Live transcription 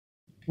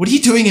What are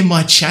you doing in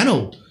my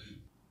channel?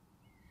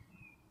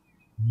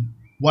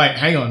 Wait,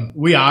 hang on.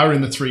 We are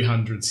in the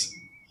 300s.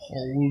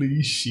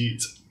 Holy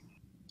shit.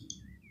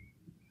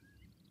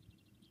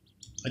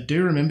 I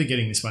do remember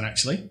getting this one,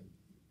 actually.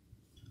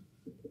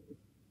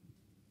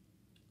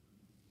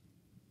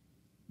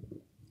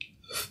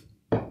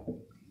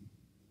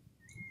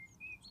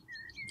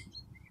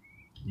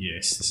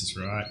 Yes, this is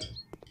right.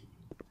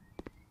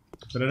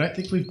 But I don't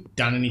think we've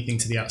done anything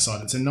to the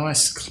outside. It's a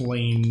nice,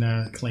 clean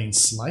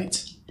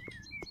slate.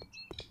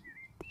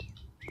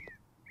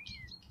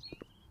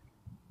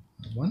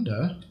 I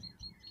wonder...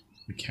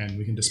 We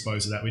can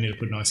dispose of that. We need to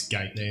put a nice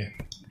gate there.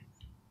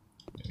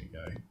 There we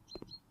go.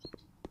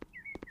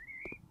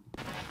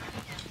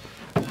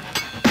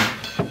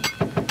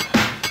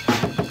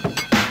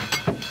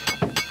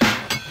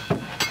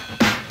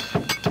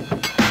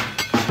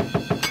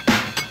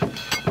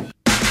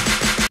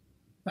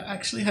 That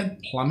actually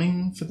had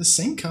plumbing for the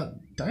sink. I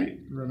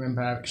don't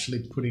remember actually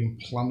putting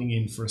plumbing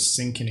in for a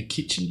sink in a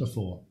kitchen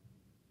before.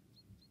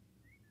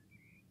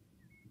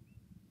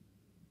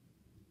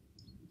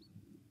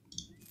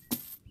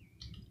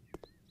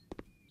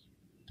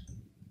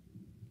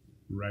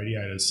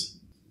 Radiators.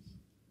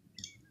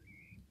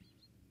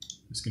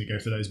 Just going to go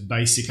for those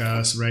basic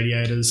ass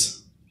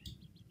radiators.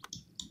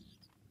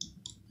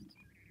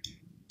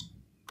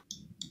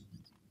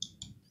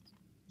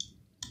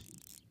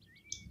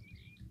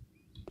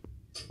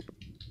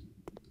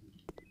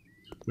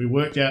 We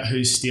worked out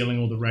who's stealing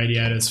all the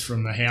radiators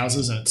from the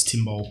houses, and it's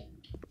Timbal.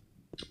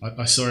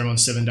 I saw him on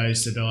 7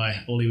 Days to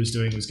Die. All he was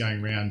doing was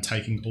going around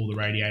taking all the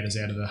radiators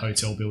out of the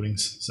hotel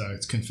buildings. So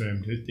it's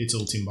confirmed. It's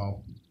all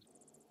Timbal.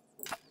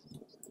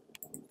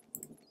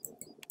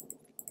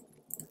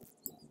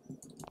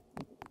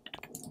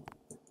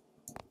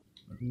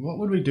 What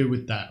would we do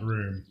with that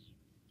room?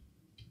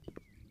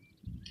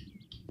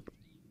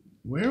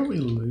 Where are we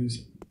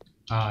losing?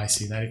 Ah, I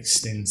see. That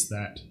extends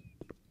that.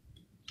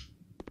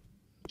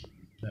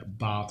 That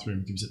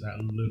bathroom gives it that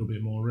little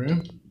bit more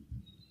room.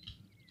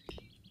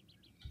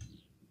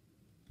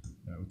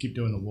 No, we'll keep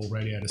doing the wall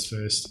radiators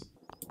first.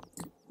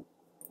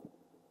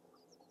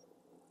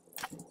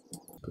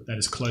 Put that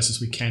as close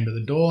as we can to the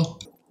door.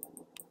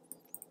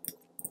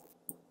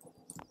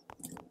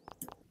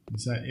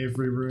 Is that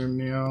every room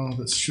now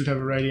that should have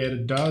a radiator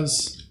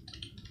does?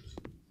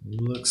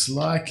 Looks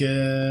like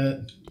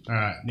it.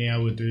 Alright,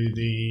 now we'll do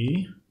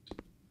the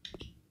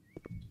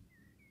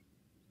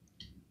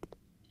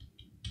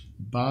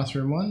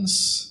bathroom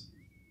ones.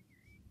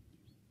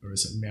 Or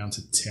is it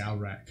mounted towel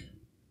rack?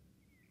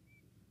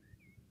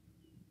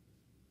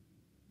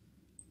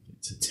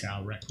 It's a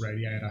towel rack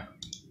radiator.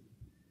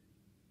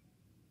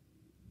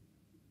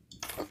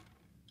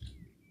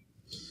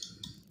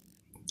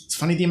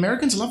 Funny, the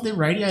Americans love their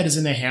radiators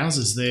in their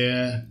houses.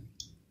 Their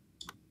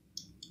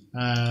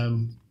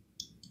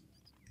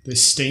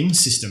steam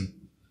system.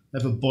 They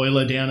have a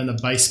boiler down in the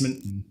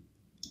basement.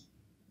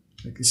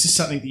 Like, this is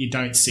something that you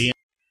don't see.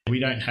 We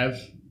don't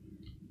have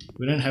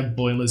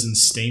boilers and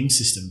steam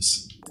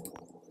systems.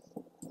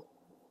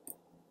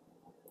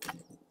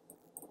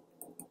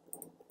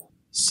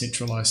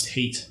 Centralized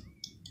heat.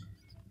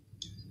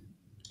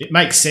 It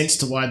makes sense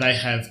to why they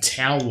have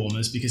towel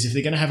warmers, because if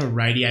they're going to have a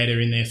radiator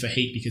in there for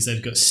heat because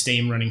they've got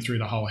steam running through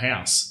the whole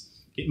house,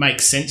 it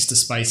makes sense to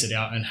space it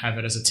out and have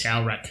it as a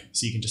towel rack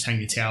so you can just hang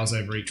your towels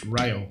over each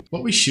rail.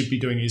 What we should be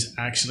doing is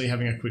actually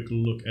having a quick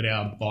look at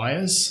our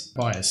buyers.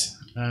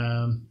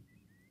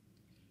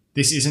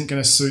 This isn't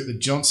going to suit the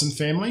Johnson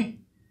family.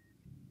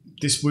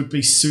 This would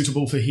be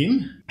suitable for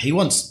him. He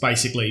wants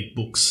basically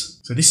books.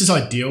 So this is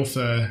ideal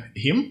for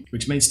him,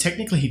 which means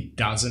technically he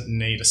doesn't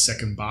need a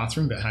second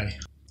bathroom, but hey.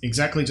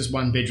 Exactly, just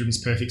one bedroom is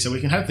perfect. So we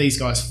can have these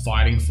guys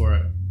fighting for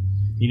it.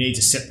 He needs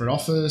a separate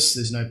office.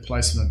 There's no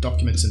place for the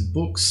documents and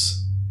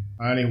books.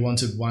 I only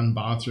wanted one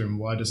bathroom.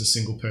 Why does a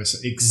single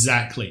person?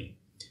 Exactly.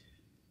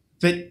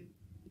 But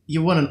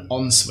you want an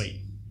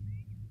ensuite.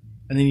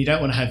 And then you don't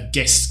want to have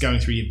guests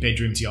going through your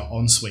bedroom to your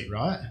ensuite,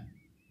 right?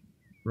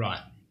 Right.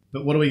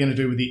 But what are we going to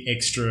do with the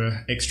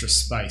extra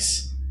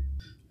space?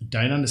 I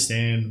don't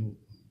understand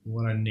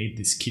what I need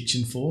this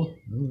kitchen for.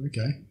 Oh,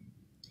 okay.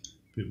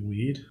 Bit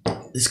weird.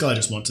 This guy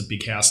just wants a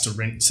big house to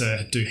rent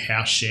to do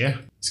house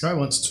share. This guy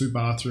wants 2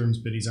 bathrooms,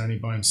 but he's only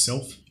by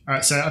himself. All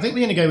right, so I think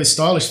we're going to go with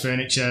stylish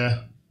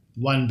furniture,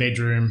 1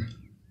 bedroom,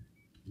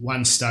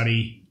 1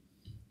 study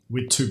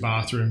with 2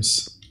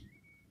 bathrooms.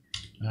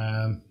 We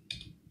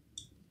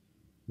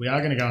are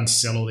going to go and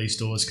sell all these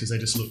doors because they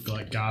just look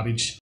like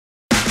garbage.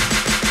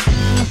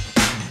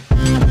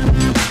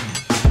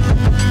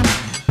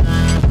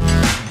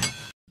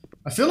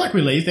 I feel like we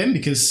leave them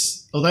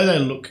because although they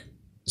look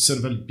sort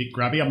of a bit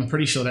grubby, I'm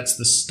pretty sure that's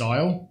the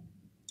style.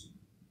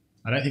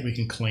 I don't think we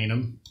can clean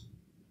them.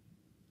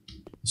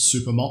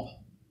 Super mop.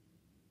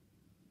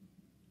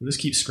 We'll just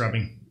keep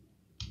scrubbing.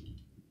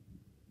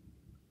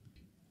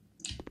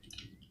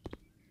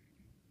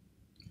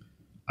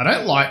 I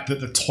don't like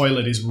that the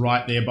toilet is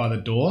right there by the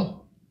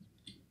door.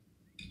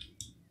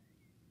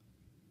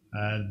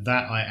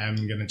 That I am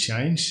going to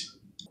change.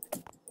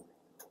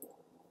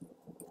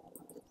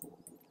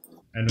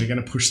 And we're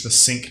going to push the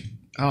sink.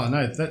 Oh,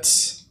 no,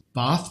 that's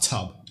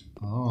bathtub.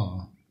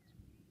 Oh.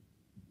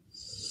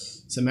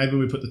 So maybe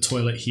we put the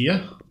toilet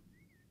here.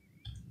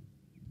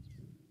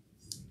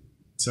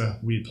 It's a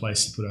weird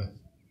place to put a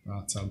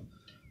bathtub.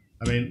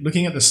 I mean,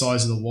 looking at the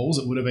size of the walls,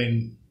 it would have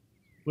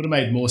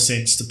made more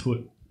sense to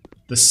put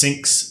the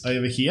sinks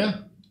over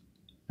here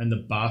and the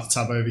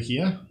bathtub over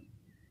here.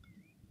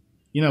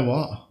 You know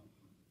what?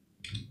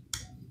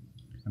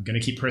 I'm going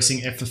to keep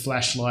pressing F for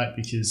flashlight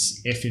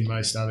because F in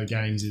most other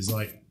games is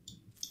like...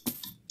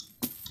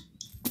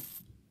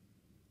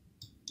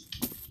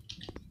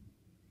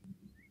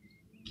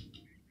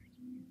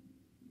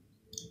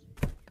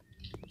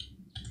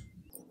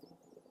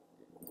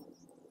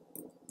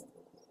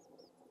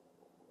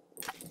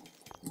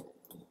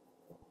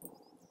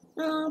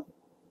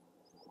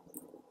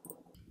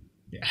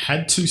 It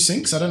had 2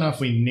 sinks. I don't know if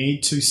we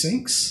need 2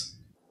 sinks.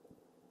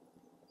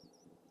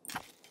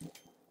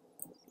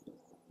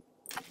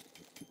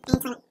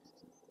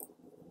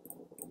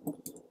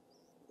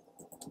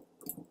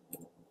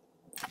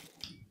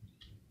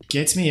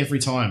 Gets me every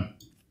time.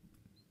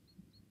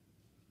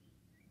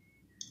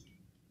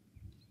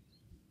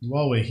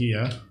 While we're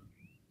here,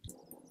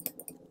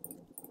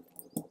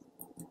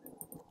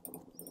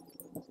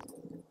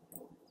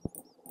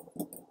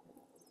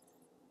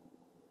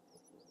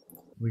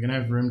 we're going to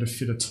have room to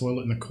fit a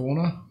toilet in the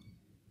corner.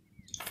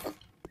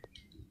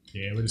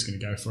 Yeah, we're just going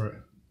to go for it.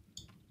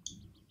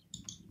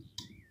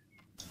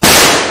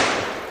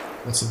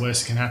 What's the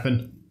worst that can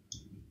happen?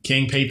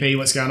 King PP,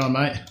 what's going on,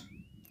 mate?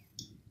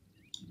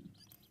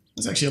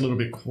 It's actually a little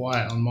bit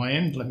quiet on my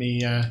end. Let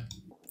me...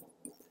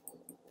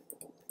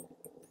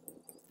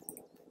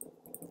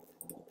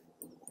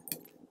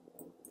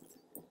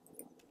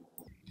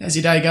 How's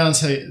your day going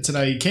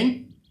today,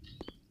 King?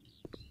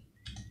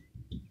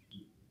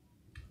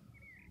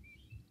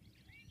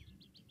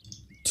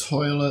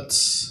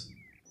 Toilets.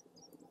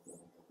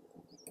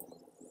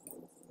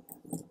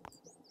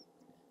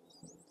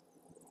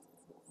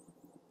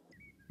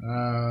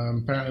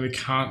 Apparently we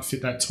can't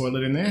fit that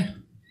toilet in there.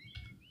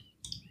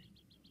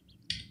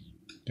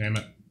 Damn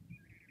it.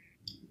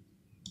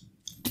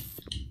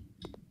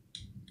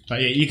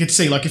 But yeah, you could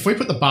see, like, if we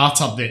put the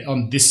bathtub there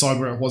on this side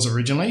where it was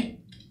originally,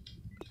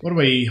 what are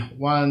we?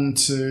 1,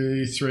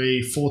 2,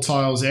 3, 4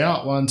 tiles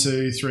out. 1,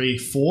 2, 3,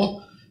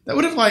 4. That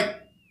would have, like,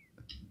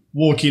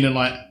 walk in and,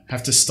 like,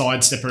 have to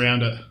sidestep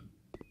around it.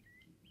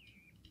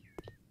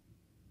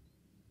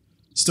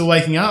 Still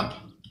waking up?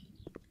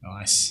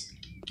 Nice.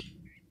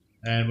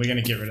 And we're going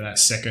to get rid of that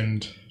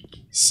second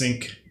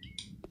sink.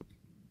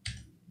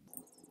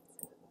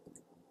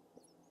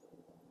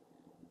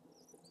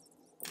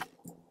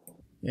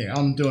 Yeah,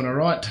 I'm doing all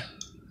right.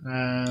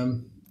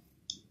 Haven't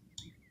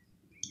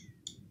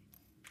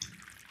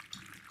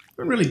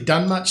really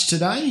done much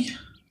today.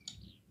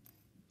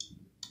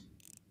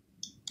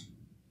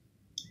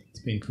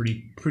 It's been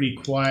pretty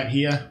quiet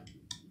here.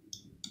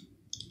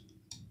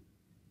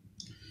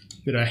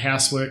 Bit of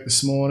housework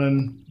this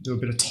morning. Do a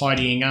bit of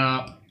tidying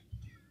up.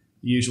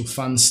 The usual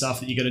fun stuff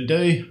that you got to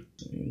do.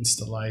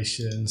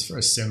 Installations for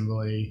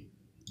assembly.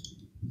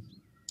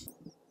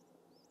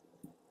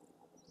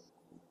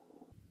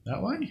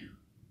 That way.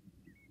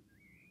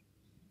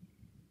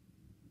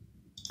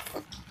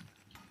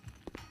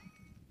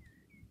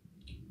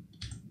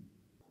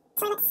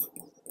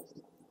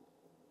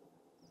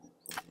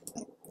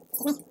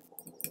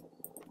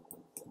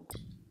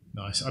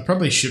 Nice. I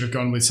probably should have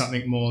gone with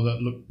something more that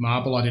looked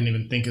marble. I didn't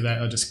even think of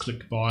that. I just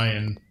clicked by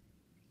and...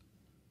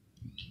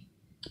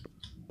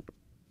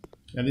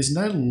 Now there's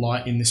no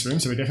light in this room,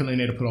 so we definitely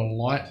need to put a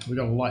light. We've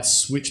got a light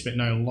switch, but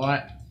no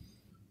light.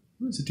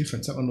 What's the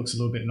difference? That one looks a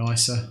little bit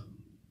nicer.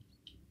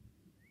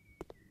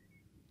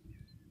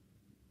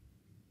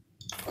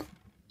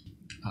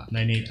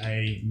 They need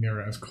a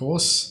mirror, of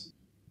course.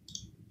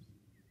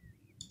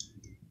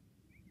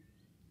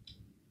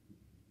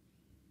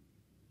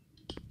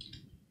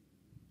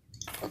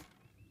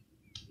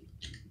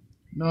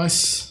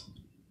 Nice.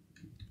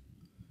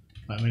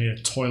 Right, we need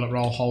a toilet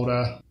roll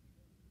holder.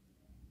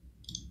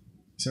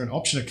 Is there an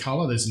option of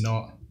colour? There's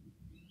not.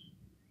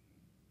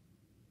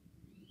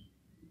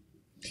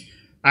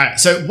 Alright,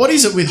 so what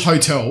is it with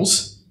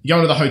hotels? You go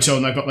into the hotel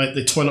and they've got like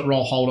the toilet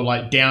roll holder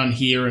like down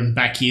here and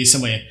back here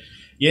somewhere.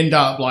 You end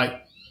up like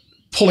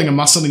pulling a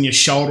muscle in your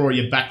shoulder or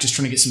your back just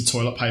trying to get some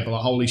toilet paper.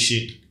 Like, holy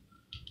shit.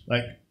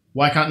 Like,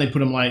 why can't they put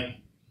them like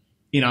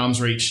in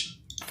arm's reach?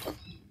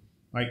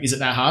 Like, is it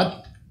that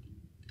hard?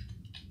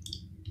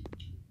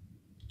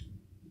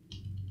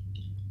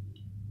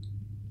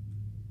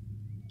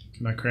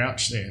 Can I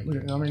crouch there?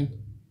 Look, I mean,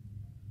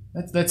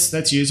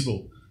 that's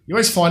usable. You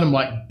always find them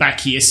like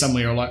back here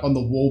somewhere or like on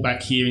the wall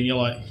back here, and you're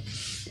like,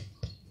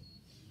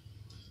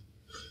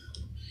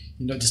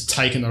 you're not just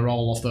taking the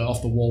roll off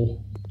the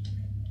wall.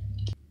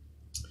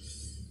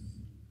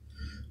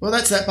 Well,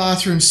 that's that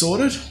bathroom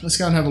sorted. Let's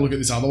go and have a look at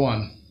this other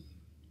one.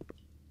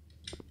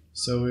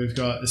 So we've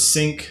got a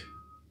sink,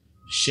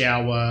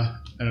 shower,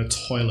 and a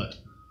toilet.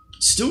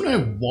 Still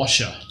no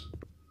washer.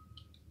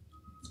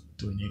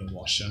 Do we need a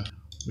washer?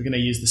 We're going to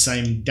use the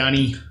same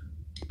dunny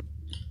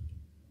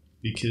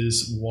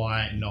because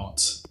why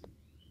not?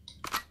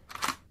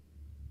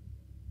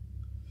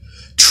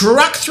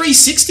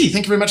 Truck360,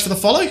 thank you very much for the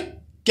follow.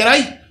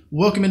 G'day,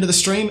 welcome into the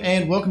stream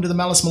and welcome to the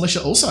Malice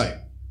Militia also.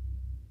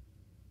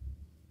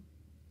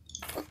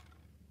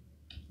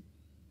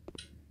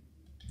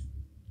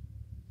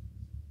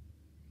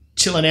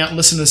 Chilling out and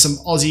listening to some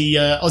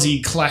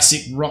Aussie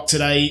classic rock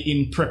today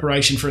in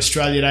preparation for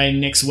Australia Day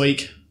next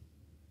week.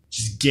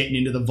 Just getting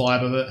into the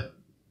vibe of it.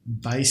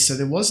 Base, so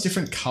there was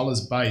different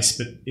colours base,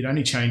 but it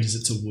only changes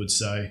it to wood,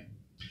 so.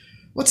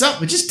 What's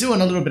up? We're just doing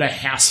a little bit of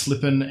house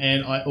flipping,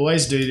 and I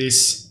always do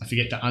this. I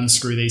forget to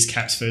unscrew these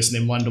caps first and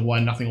then wonder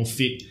why nothing will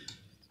fit.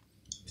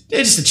 Yeah,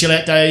 just a chill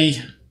out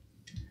day.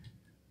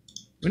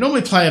 We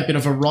normally play a bit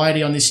of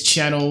variety on this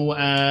channel,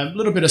 a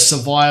little bit of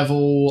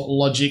survival,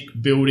 logic,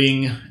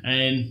 building,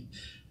 and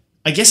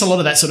I guess a lot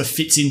of that sort of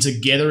fits in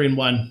together in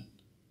one.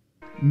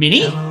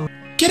 Minnie? Hello.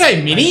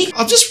 G'day, Minnie.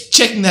 I'm just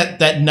checking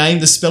that name,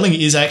 the spelling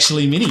is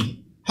actually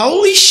Minnie.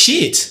 Holy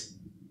shit.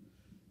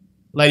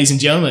 Ladies and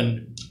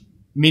gentlemen,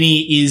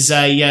 Minnie is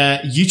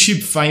a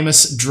YouTube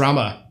famous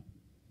drummer.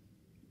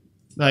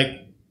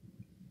 Like,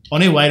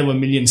 on her way to 1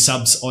 million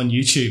subs on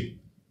YouTube.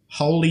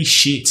 Holy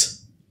shit.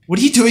 What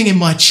are you doing in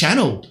my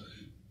channel?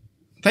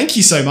 Thank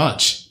you so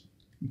much.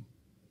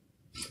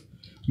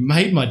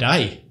 Made my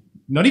day.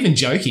 Not even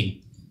joking.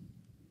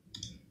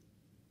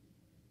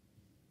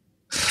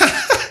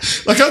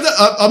 Like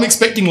I'm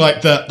expecting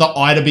like the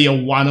I to be a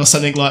 1 or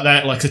something like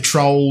that, like a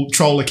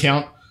troll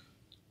account.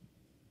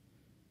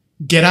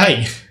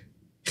 G'day.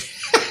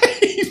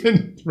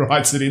 Even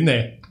writes it in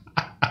there.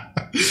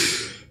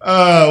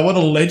 What a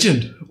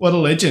legend. What a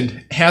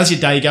legend. How's your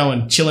day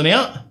going? Chilling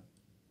out?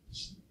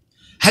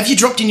 Have you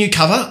dropped a new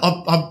cover?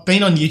 I've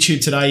been on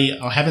YouTube today.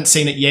 I haven't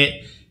seen it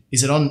yet.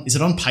 Is it on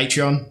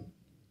Patreon?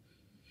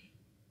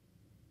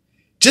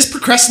 Just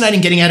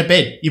procrastinating getting out of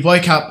bed. You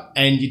woke up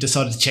and you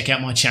decided to check out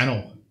my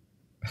channel.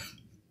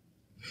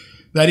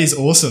 That is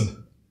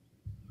awesome.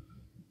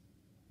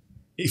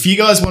 If you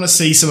guys want to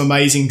see some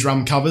amazing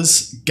drum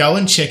covers, go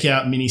and check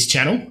out Minnie's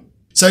channel.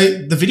 So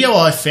the video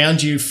I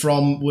found you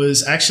from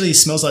was actually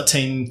Smells Like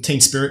Teen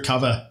Spirit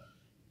cover.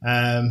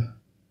 Oh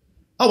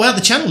wow,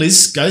 the channel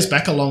goes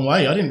back a long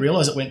way. I didn't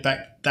realise it went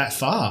back that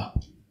far.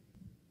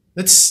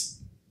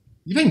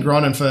 You've been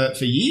grinding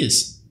for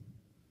years.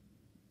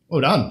 Well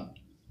done.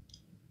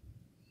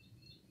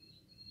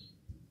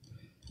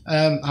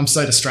 I'm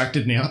so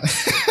distracted now.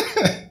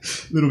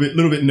 little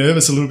bit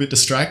nervous, a little bit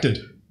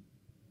distracted.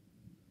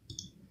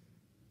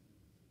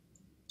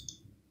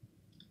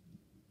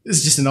 This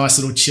is just a nice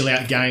little chill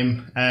out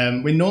game.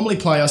 We normally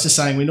play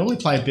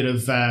a bit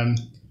of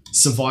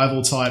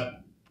survival type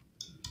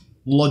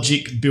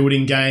logic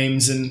building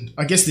games, and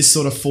I guess this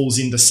sort of falls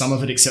into some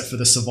of it except for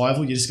the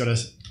survival. You just got to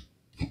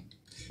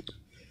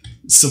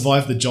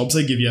survive the jobs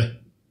they give you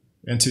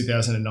around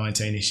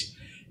 2019-ish.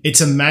 It's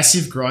a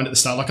massive grind at the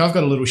start. Like, I've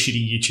got a little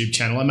shitty YouTube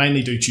channel. I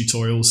mainly do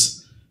tutorials.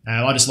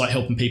 I just like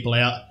helping people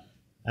out.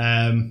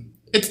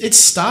 It's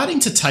starting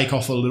to take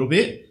off a little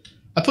bit.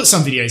 I put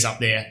some videos up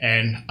there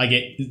and I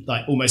get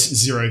like almost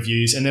 0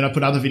 views, and then I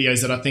put other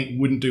videos that I think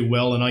wouldn't do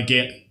well and I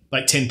get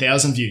like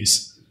 10,000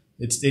 views.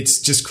 It's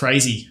just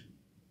crazy.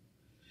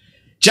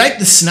 Jake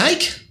the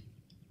Snake,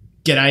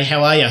 g'day,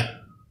 how are you?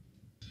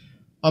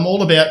 I'm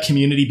all about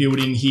community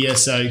building here,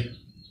 so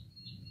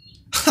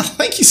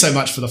thank you so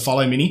much for the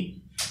follow,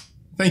 Minnie.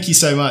 Thank you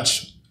so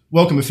much.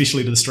 Welcome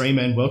officially to the stream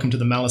and welcome to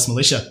the Malice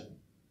Militia.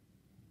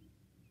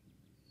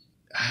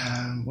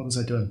 What was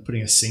I doing?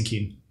 Putting a sink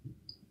in.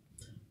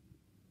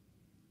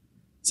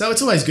 So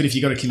it's always good if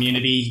you've got a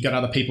community, you've got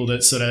other people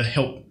that sort of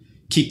help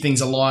keep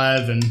things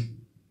alive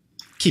and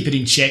keep it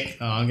in check.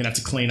 Oh, I'm going to have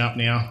to clean up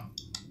now.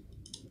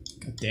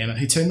 God damn it.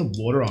 Who turned the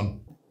water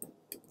on?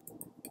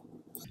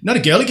 Not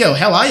a girly girl.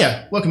 How are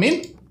you? Welcome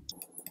in.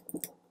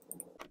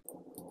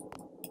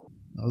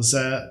 I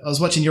was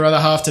watching your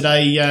other half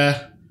today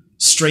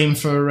stream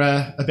for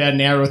about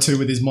an hour or two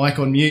with his mic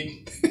on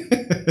mute.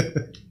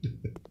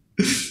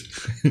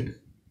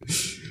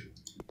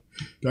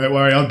 Don't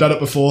worry, I've done it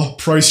before.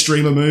 Pro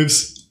streamer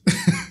moves.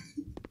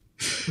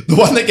 The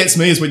one that gets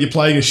me is when you're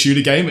playing a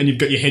shooter game and you've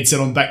got your headset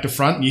on back to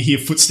front and you hear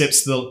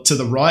footsteps to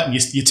the right and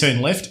you turn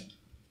left.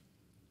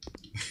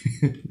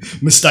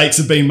 Mistakes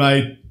have been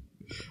made.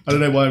 I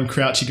don't know why I'm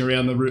crouching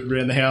around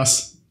the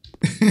house.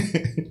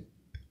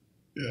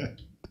 Yeah.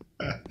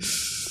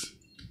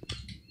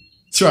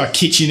 Throw our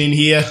kitchen in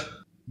here.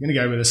 I'm going to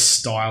go with a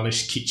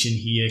stylish kitchen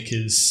here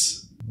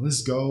because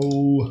let's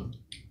go.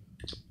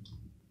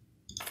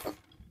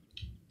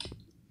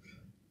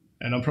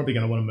 And I'm probably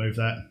going to want to move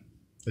that.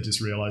 I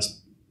just realised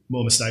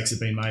more mistakes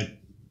have been made.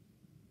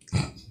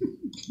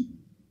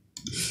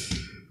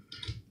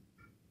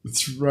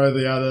 Throw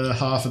the other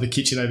half of the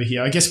kitchen over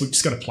here. I guess we've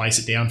just got to place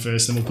it down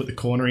first, then we'll put the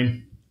corner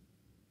in.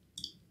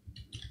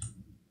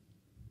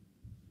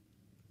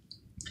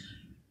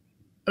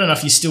 I don't know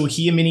if you're still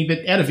here, Minnie,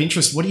 but out of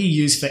interest, what do you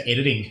use for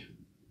editing?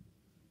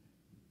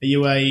 Are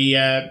you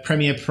a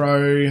Premiere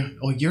Pro?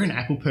 Or you're an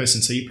Apple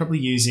person, so you're probably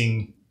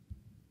using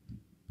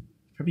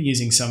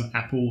some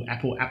Apple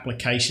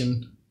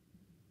application.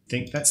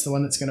 think that's the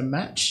one that's going to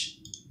match.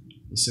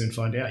 We'll soon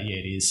find out. Yeah,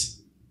 it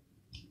is.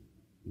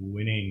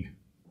 Winning.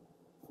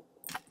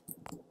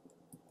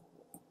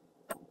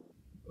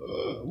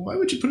 Why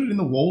would you put it in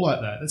the wall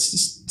like that? That's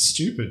just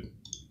stupid.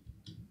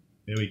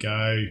 There we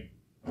go.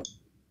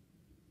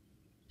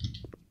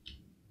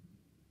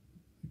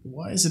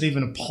 Why is it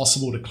even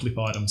possible to clip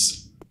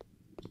items?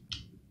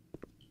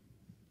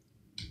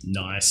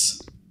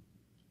 Nice.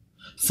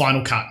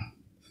 Final cut.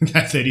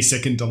 That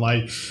 30-second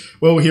delay.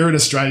 Well, here in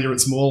Australia,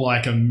 it's more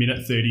like a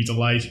minute 30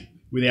 delay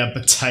with our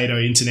potato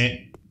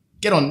internet.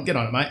 Get on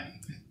it, mate.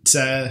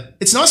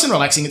 It's nice and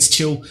relaxing. It's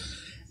chill.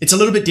 It's a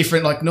little bit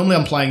different. Like normally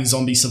I'm playing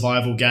zombie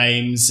survival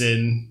games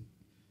and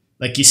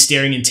like you're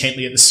staring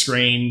intently at the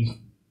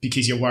screen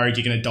because you're worried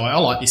you're going to die. I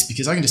like this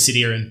because I can just sit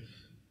here and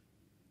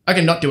I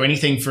can not do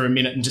anything for a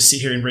minute and just sit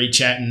here and read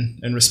chat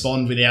and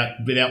respond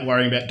without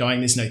worrying about dying.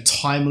 There's no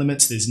time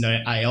limits. There's no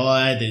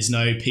AI. There's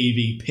no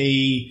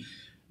PvP.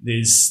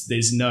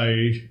 There's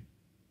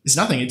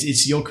nothing.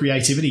 It's your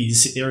creativity. You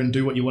sit there and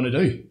do what you want to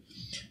do.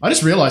 I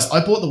just realized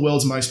I bought the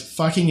world's most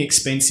fucking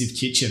expensive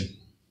kitchen.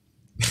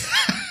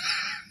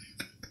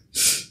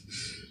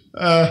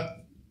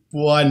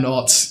 Why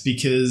not?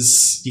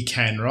 Because you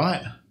can,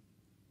 right?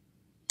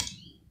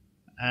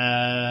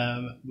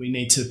 We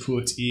need to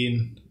put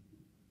in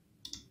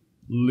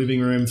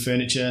living room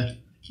furniture.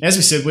 As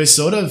we said, we're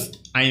sort of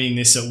aiming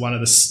this at one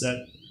of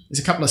the... there's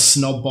a couple of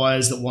snob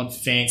buyers that want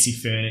fancy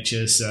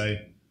furniture, so...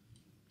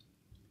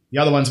 The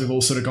other ones we've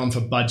all sort of gone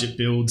for budget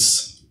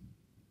builds.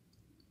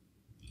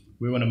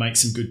 We want to make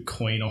some good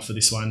coin off of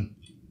this one.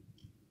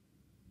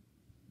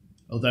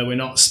 Although we're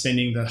not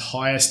spending the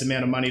highest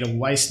amount of money to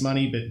waste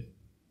money, but...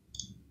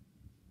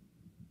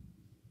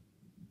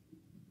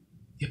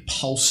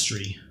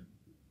 Upholstery.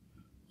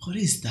 What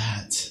is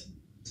that?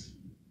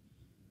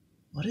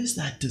 What is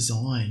that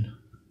design?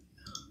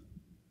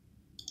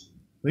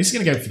 We're just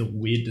going to go for the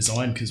weird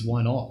design because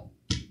why not?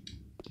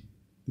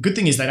 The good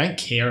thing is they don't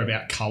care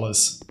about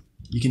colours.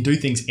 You can do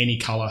things any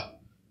colour.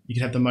 You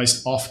can have the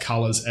most off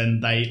colours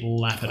and they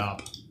lap it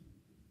up.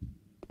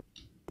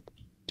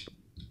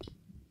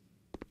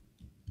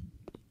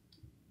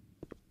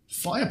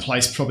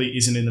 Fireplace probably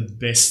isn't in the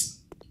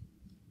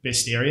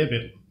best area,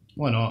 but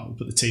why not? We'll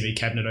put the TV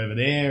cabinet over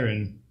there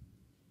and...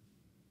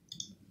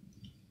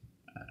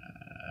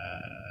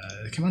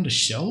 they come under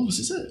shelves,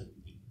 is it?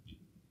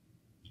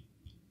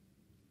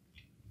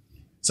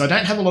 So I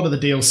don't have a lot of the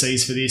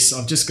DLCs for this.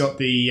 I've just got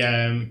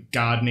the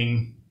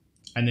gardening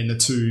and then the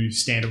two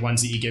standard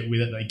ones that you get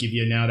with it they give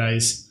you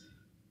nowadays.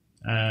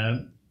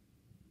 I'm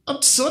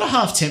sort of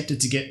half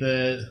tempted to get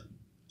the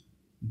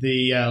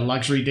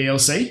luxury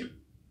DLC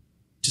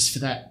just for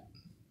that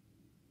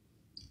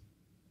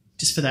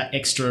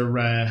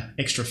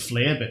extra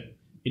flair, but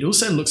it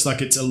also looks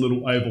like it's a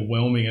little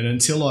overwhelming, and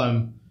until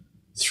I'm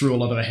through a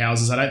lot of the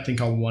houses, I don't think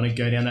I want to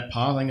go down that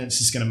path. I think it's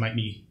just going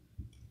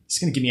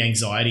to give me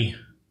anxiety.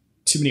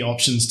 Too many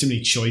options, too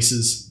many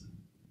choices.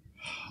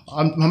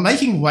 I'm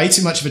making way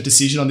too much of a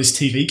decision on this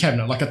TV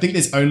cabinet. Like, I think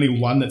there's only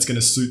one that's going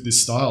to suit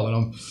this style,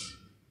 and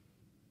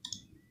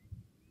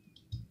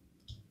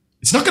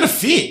it's not going to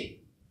fit.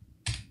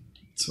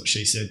 That's what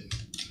she said.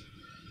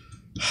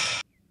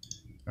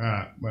 All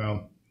right,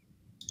 well.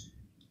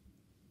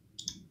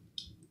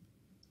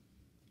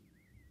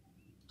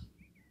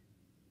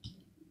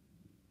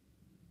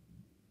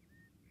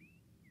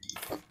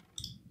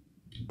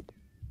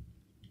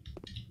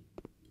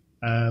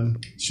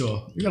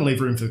 Sure, we're going to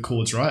leave room for the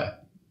cords, right?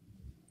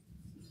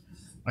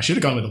 I should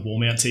have gone with a wall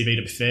mount TV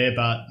to be fair,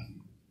 but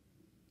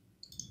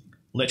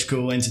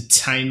electrical,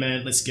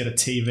 entertainment, let's get a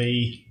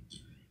TV.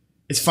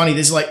 It's funny,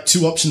 there's like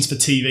 2 options for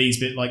TVs,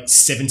 but like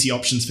 70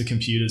 options for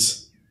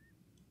computers.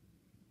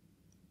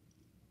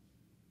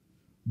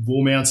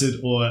 Wall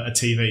mounted or a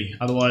TV.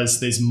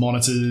 Otherwise, there's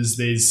monitors,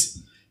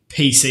 there's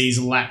PCs,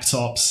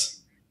 laptops.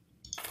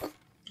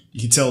 You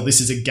can tell this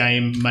is a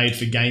game made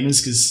for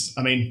gamers because,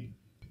 I mean,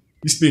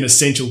 this would be an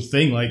essential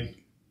thing. Like,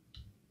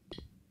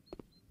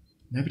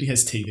 nobody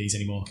has TVs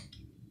anymore.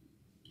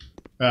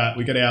 Alright,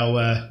 we got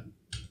our...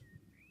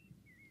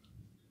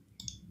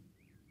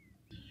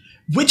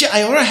 Widget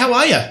Aora, how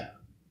are you?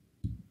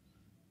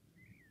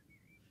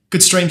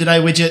 Good stream today,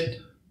 Widget.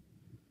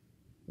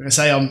 Like I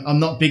say, I'm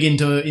not big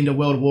into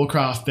World of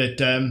Warcraft,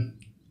 but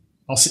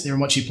I'll sit there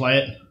and watch you play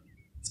it.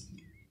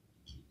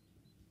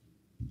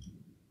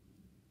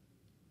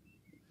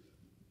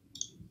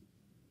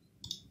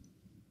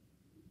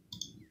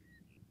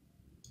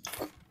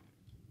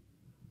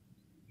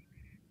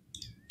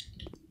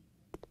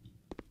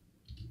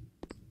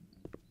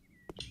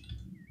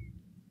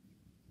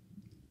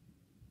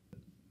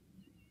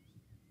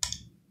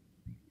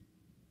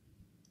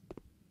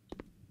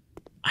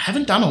 I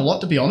haven't done a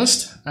lot, to be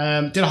honest.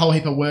 Did a whole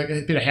heap of work,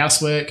 a bit of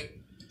housework.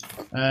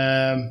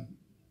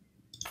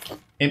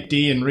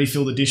 Empty and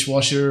refill the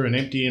dishwasher, and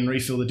empty and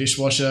refill the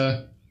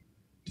dishwasher.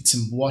 Did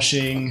some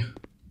washing.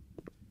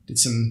 Did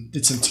some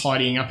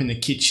tidying up in the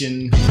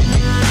kitchen.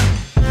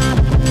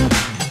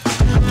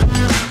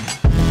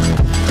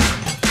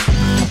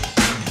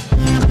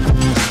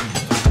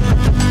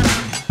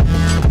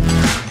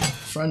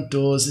 Front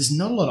doors. There's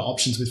not a lot of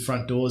options with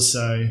front doors,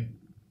 so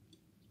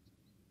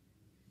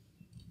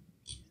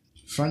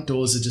front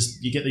doors are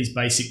just, you get these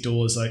basic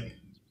doors like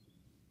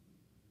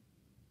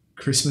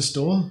Christmas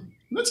door.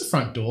 That's a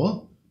front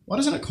door. Why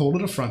doesn't it call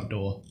it a front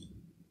door?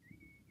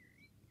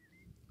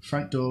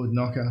 Front door with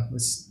knocker.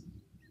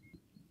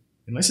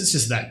 Unless it's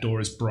just that door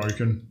is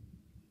broken.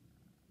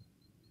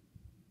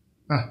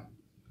 Ah.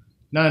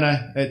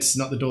 No, it's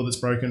not the door that's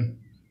broken.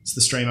 It's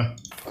the streamer.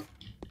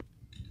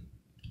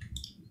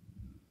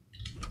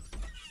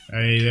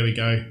 Hey, there we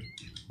go.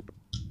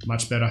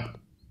 Much better.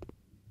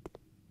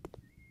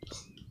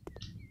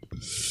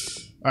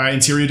 Alright,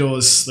 interior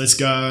doors. Let's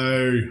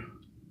go.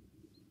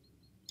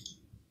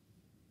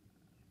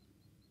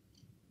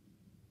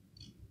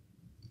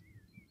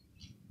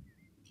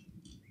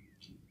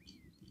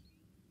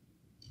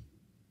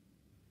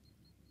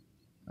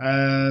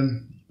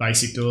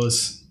 Basic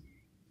doors.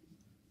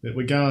 But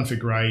we're going for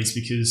greys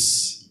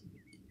because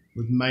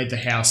we've made the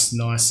house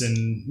nice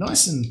and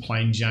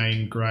plain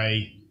Jane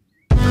grey.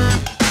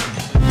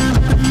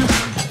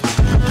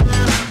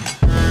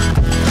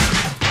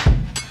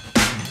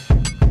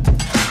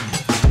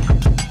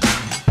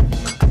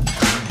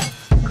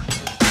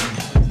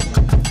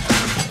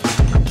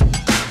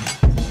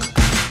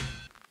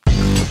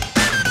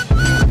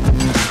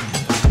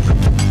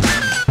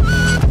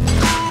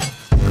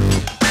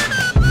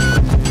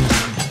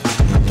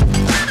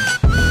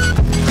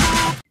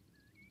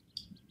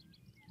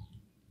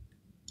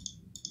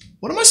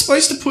 What am I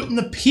supposed to put in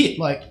the pit?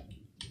 Like,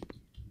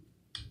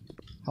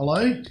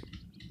 hello?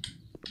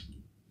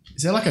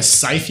 Is there like a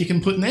safe you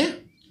can put in there?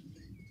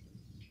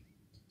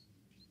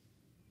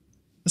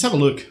 Let's have a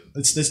look.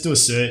 Let's do a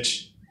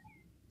search.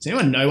 Does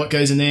anyone know what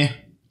goes in there?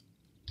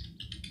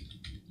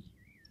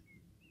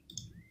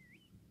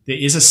 There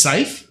is a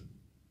safe,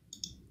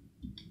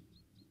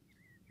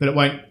 but it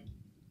won't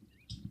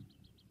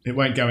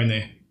go in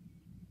there.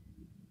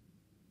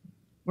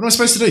 What am I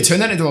supposed to do? Turn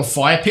that into a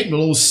fire pit and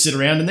we'll all sit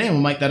around in there and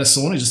we'll make that a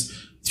sauna? Just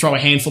throw a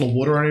handful of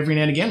water on it every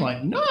now and again?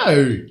 Like,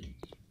 no!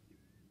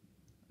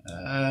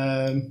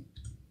 Can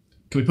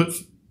we put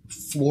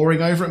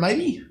flooring over it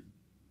maybe?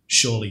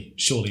 Surely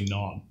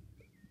not.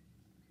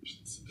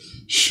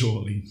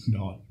 Surely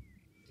not.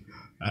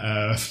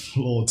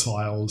 Floor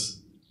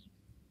tiles.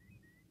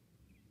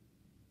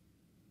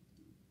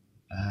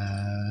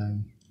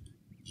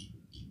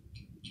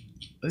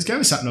 Let's go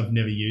with something I've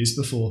never used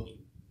before.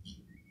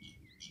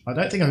 I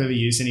don't think I've ever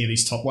used any of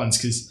these top ones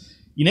because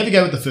you never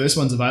go with the first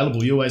ones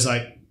available. You're always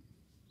like,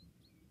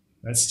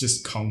 that's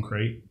just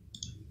concrete,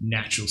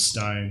 natural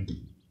stone.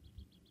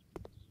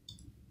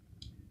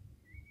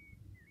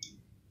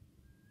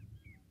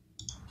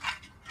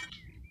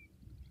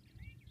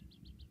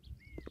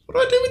 What do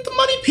I do with the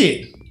money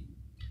pit?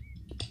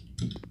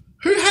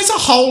 Who has a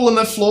hole in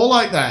the floor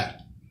like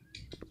that?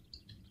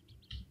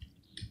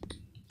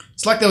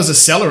 It's like there was a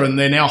cellar and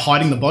they're now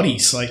hiding the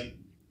bodies. Like,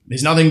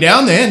 there's nothing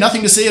down there,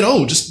 nothing to see at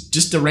all,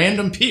 just a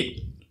random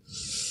pit.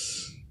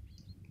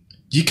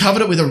 You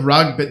covered it with a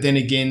rug, but then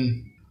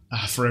again,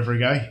 forever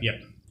ago.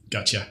 Yep,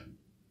 gotcha.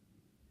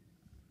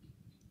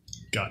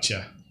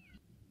 Gotcha.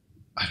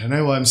 I don't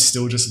know why I'm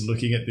still just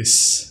looking at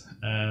this,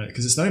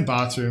 because there's no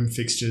bathroom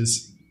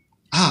fixtures.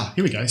 Ah,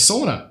 here we go,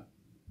 sauna.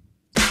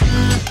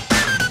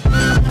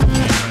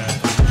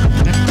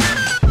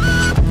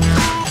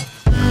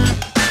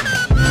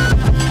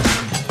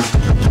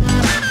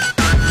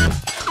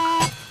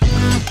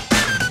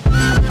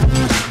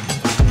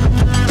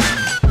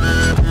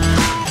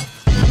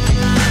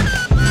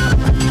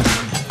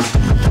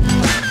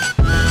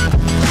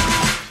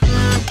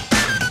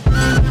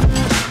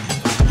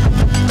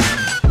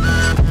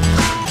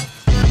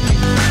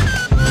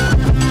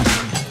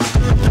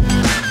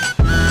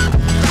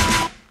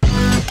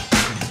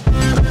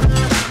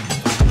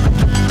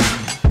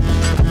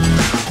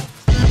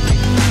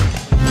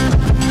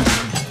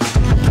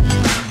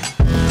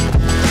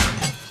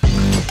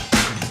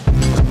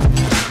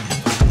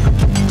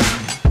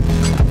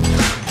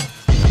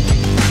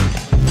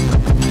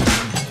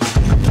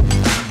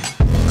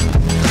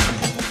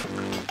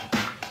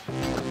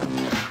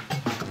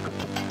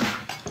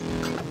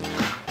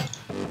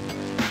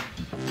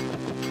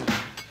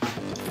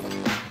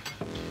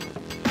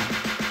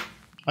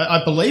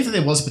 I believe that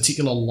there was a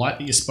particular light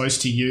that you're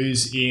supposed to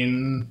use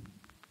in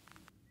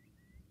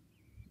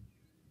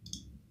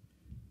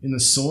the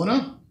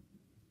sauna,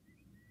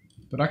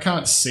 but I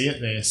can't see it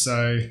there.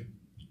 So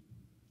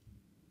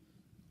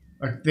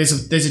like,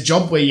 there's a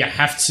job where you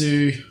have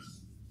to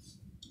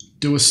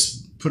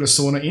put a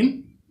sauna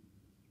in,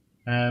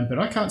 but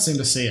I can't seem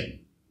to see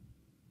it.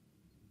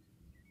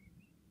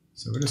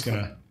 So we're just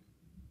gonna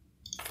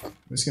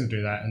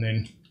do that, and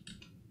then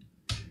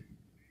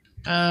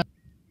all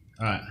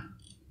right.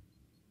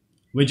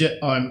 Widget,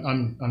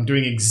 I'm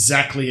doing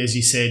exactly as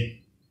you said.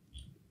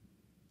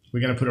 We're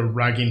going to put a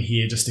rug in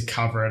here just to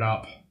cover it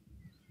up,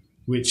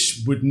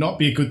 which would not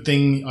be a good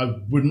thing. I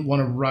wouldn't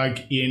want a rug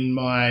in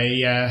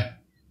my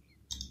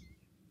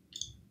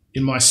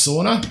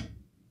sauna.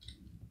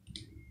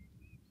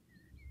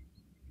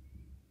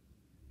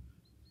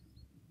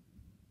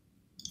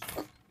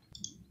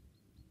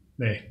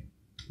 There.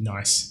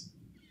 Nice.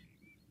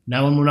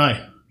 No one will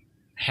know.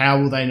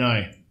 How will they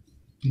know?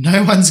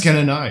 No one's going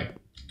to know.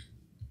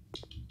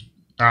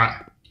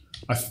 Alright.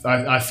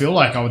 I feel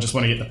like I would just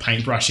want to get the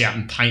paintbrush out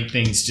and paint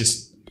things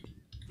just...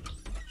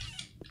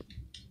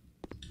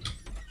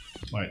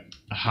 Wait.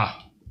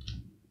 Aha.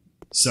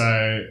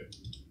 So...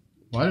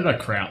 Why did I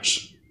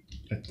crouch?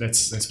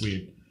 That's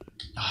weird.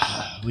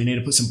 We need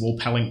to put some wall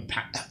paneling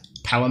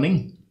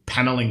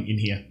in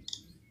here.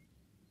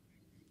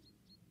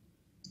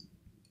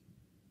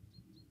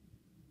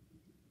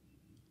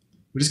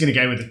 We're just going to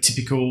go with the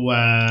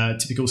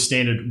typical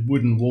standard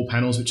wooden wall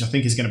panels, which I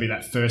think is going to be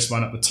that first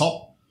one at the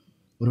top.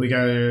 What do we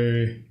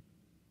go?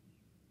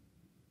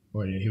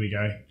 Oh yeah, here we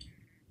go.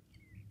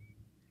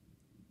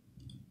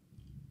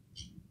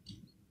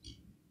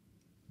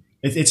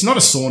 It's not a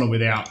sauna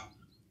without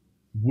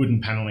wooden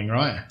paneling,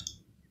 right?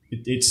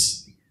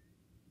 It's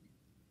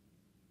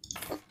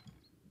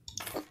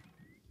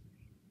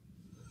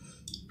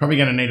probably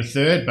going to need a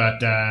third,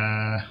 but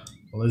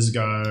well, let's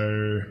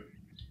go.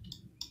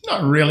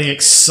 Not really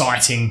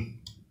exciting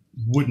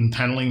wooden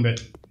paneling,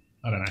 but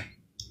I don't know.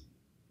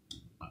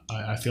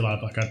 I feel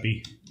like I'd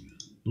be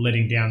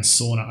letting down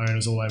sauna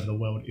owners all over the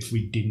world if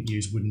we didn't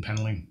use wooden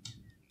paneling.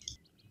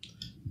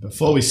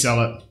 Before we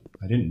sell it,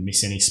 I didn't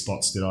miss any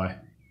spots, did I?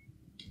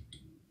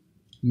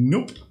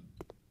 Nope.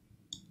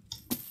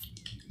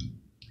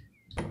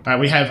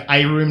 We have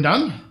a room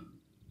done.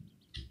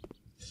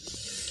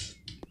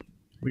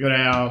 We got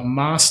our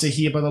master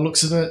here by the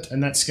looks of it,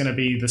 and that's going to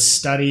be the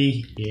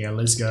study. Yeah,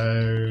 let's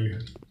go.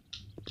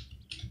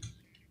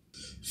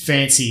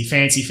 Fancy,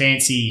 fancy,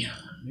 fancy.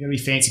 We're going to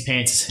be fancy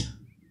pants.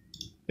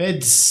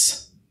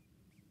 Beds.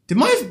 Did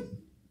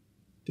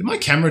my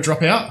camera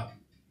drop out?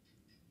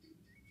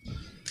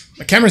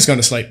 My camera's gone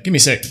to sleep. Give me a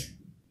sec.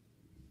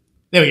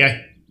 There we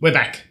go. We're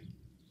back.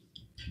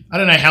 I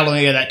don't know how long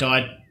ago that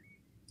died.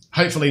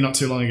 Hopefully not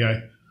too long ago.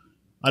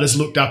 I just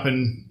looked up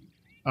and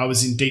I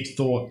was in deep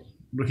thought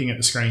looking at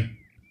the screen,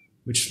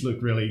 which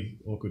looked really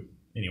awkward.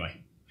 Anyway.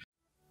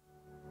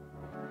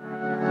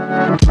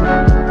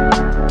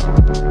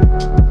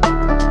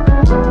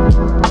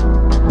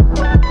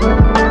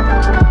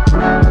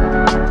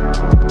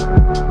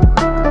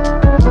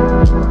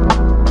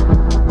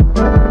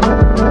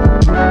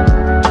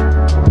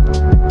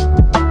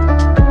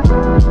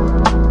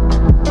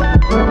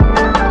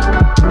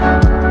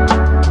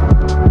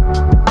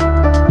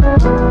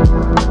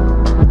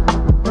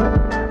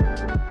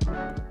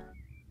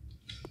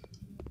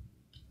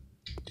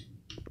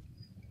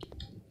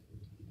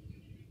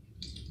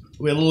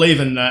 We're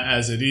leaving that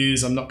as it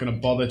is. I'm not going to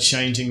bother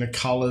changing the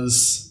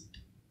colours.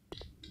 I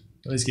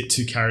always get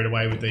too carried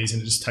away with these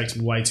and it just takes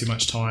way too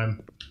much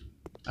time.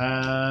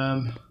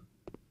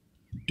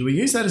 Do we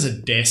use that as a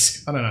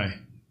desk? I don't know.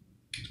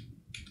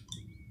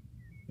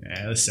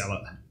 Yeah, let's sell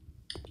it.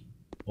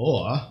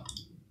 Or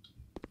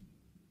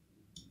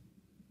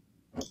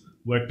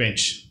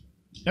workbench.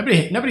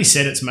 Nobody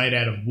said it's made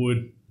out of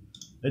wood.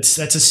 That's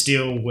a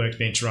steel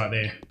workbench right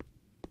there.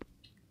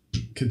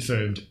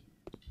 Confirmed.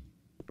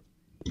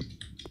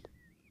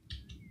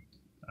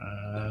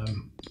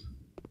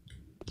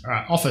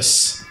 Alright,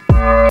 office.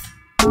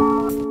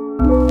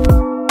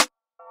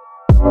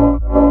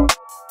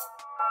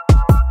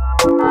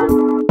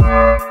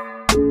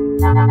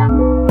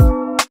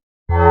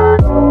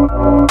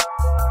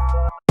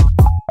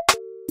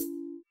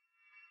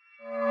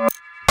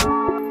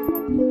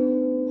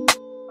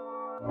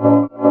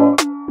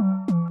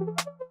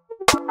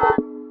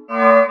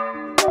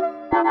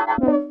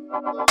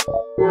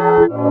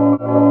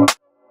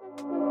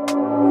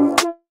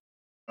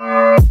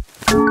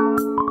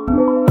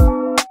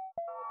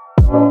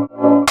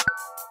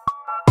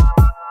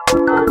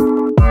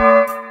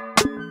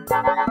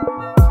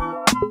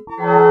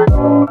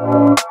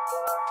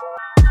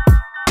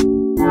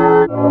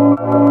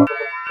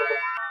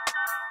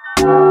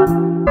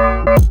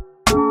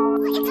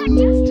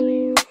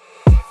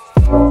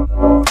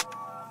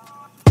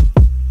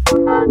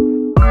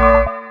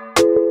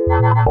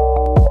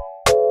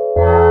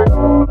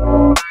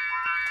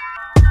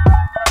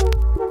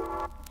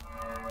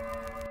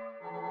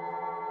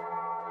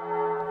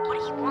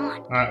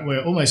 Alright,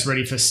 we're almost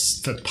ready for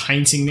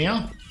painting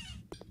now.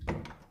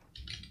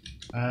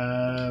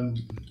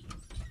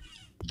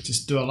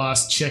 Just do a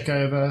last check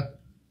over.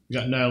 We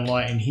got no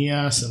light in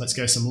here, so let's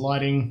go some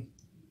lighting.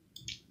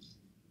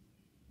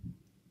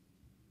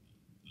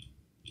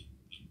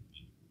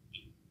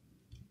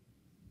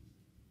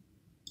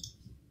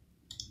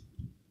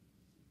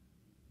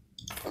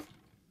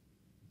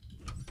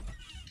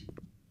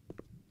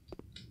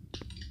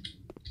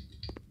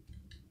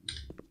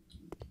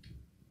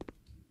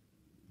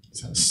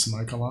 Is that a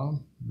smoke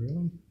alarm?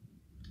 Really?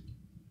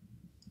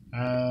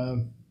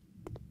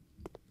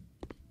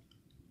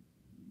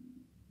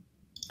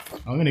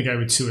 I'm going to go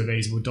with 2 of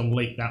these. We'll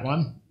delete that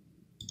one.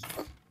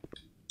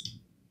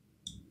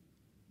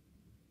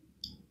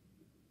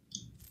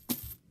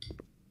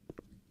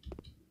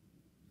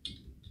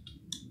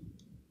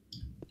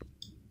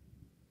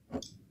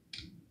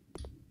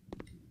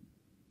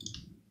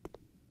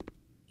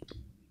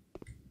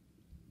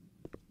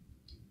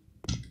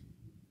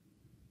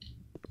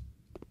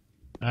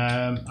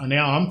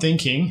 Now I'm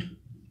thinking,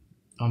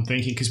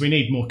 because we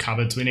need more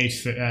cupboards. We need,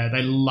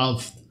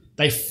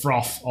 they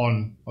froth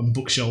on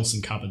bookshelves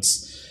and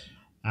cupboards.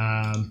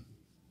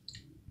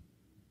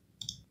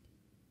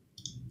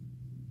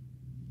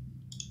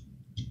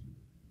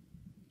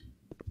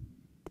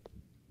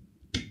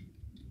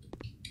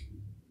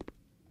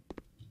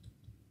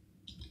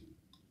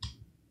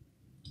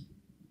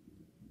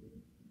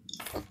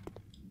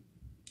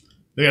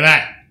 Look at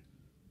that.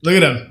 Look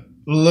at him.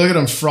 Look at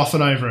him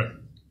frothing over it.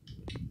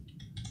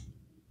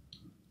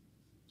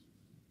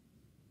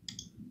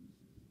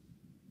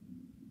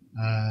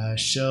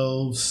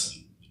 Shelves.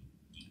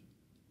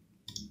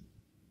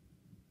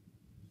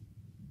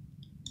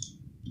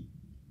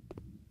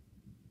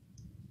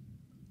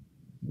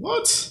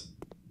 What?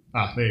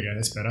 Ah, there you go.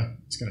 That's better. I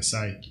was going to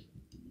say.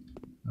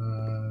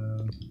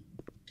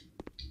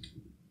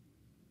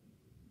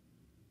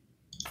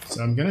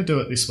 So I'm going to do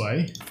it this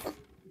way.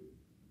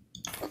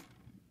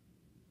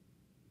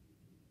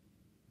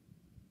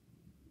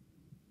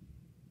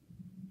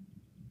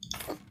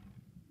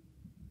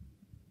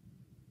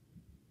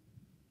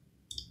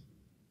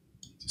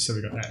 So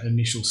we've got that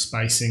initial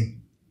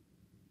spacing.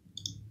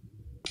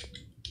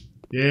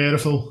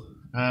 Beautiful.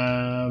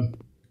 Can't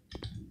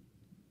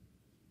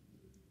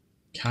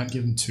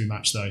give them too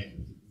much though.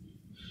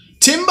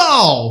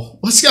 Timbo!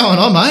 What's going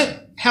on, mate?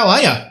 How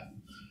are you?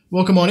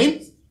 Welcome on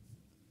in.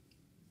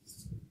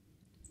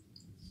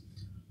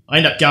 I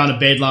ended up going to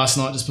bed last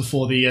night just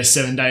before the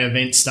 7-day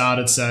event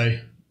started, so...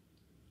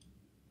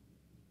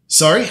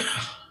 Sorry.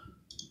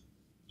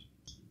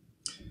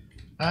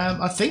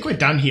 I think we're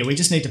done here. We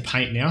just need to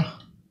paint now.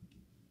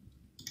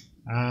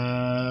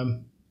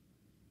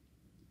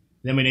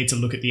 Then we need to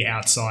look at the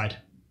outside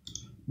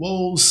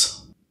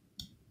walls.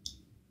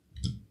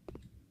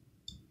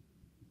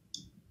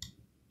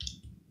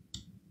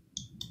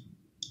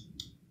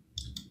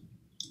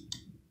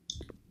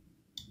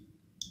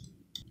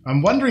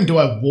 I'm wondering, do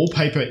I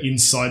wallpaper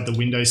inside the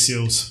window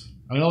sills?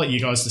 I'm going to let you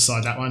guys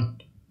decide that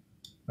one.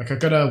 Like, I've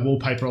got a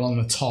wallpaper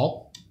along the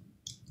top,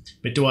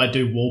 but do I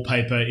do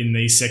wallpaper in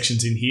these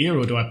sections in here,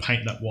 or do I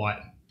paint that white?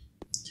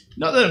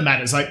 Not that it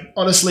matters. Like,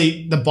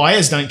 honestly, the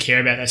buyers don't care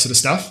about that sort of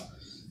stuff.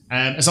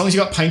 As long as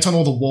you've got paint on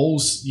all the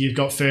walls, you've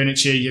got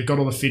furniture, you've got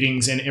all the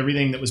fittings, and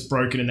everything that was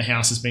broken in the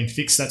house has been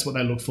fixed, that's what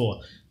they look for.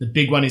 The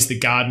big one is the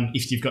garden,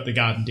 if you've got the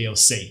garden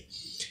DLC.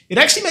 It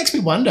actually makes me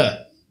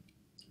wonder,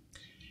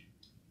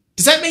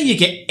 does that mean you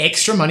get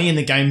extra money in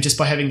the game just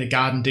by having the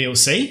garden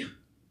DLC?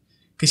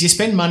 Because you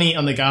spend money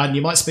on the garden,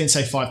 you might spend,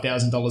 say,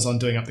 $5,000 on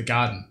doing up the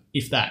garden,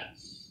 if that.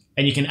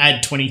 And you can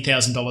add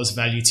 $20,000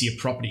 value to your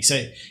property.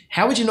 So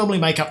how would you normally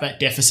make up that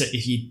deficit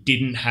if you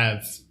didn't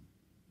have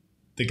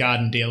the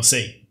garden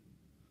DLC?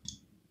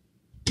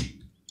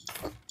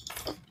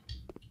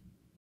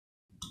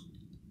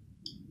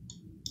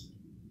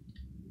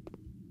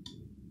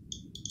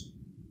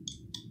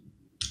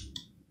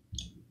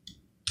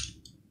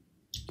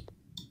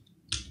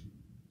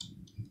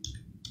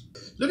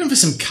 Looking for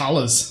some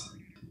colours.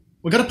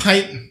 We've got to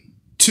paint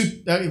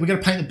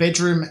the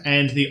bedroom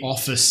and the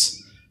office.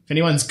 If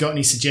anyone's got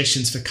any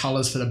suggestions for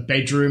colours for the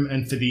bedroom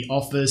and for the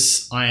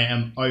office, I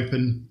am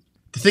open.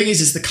 The thing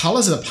is the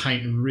colours of the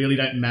paint really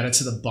don't matter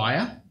to the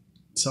buyer.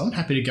 So I'm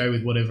happy to go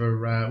with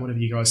whatever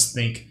you guys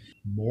think.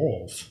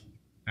 Mauve.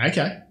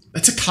 Okay.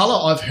 It's a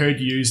colour I've heard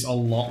used a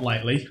lot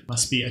lately.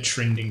 Must be a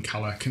trending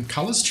colour. Can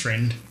colours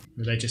trend?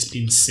 Or are they just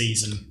in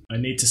season? I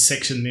need to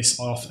section this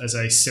off as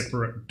a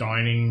separate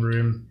dining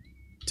room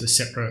to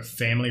separate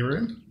family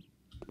room.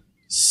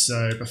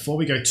 So before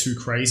we go too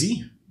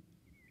crazy,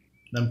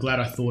 I'm glad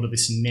I thought of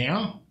this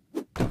now.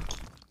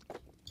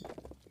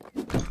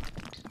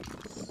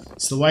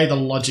 It's the way the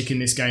logic in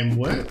this game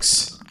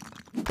works.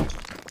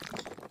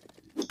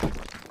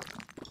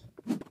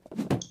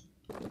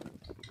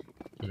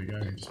 There we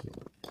go.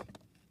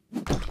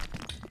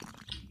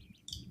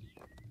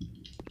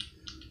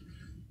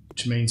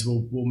 Which means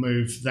we'll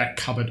move that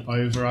cupboard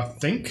over, I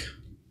think.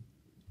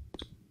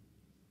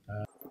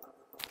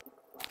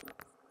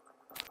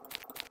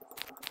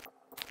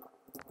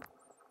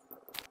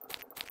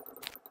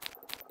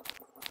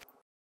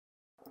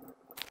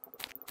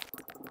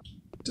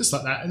 Just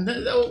like that, and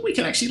we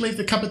can actually leave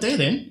the cupboard there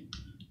then.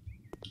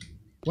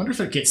 Wonder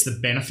if it gets the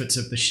benefits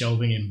of the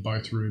shelving in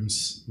both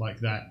rooms like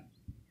that.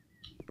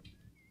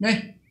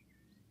 Meh.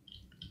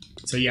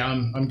 So yeah,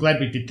 I'm glad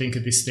we did think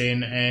of this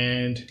then,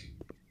 and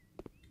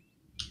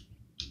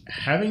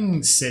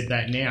having said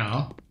that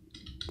now,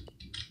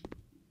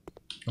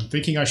 I'm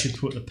thinking I should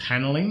put the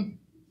paneling,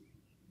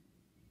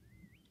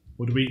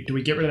 or do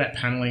we get rid of that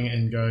paneling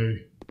and go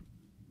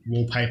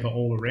wallpaper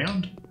all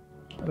around?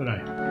 I don't know.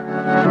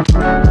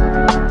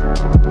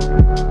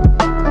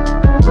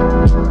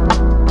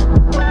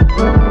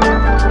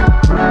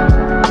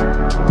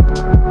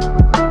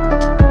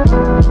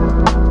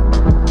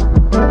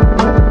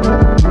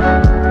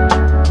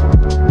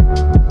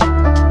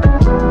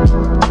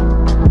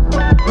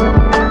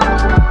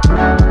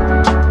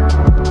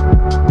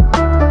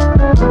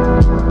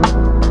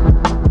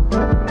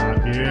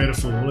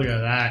 Beautiful, look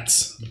at that.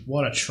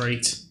 What a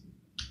treat.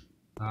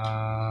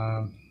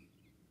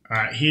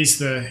 Alright, here's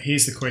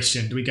the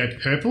question. Do we go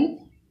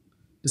purple?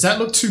 Does that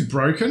look too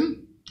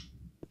broken?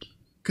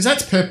 Because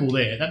that's purple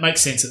there. That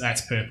makes sense that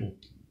that's purple.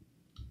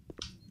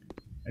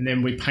 And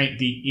then we paint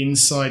the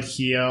inside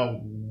here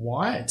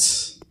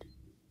white.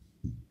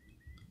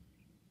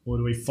 Or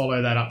do we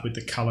follow that up with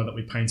the colour that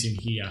we paint in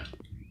here?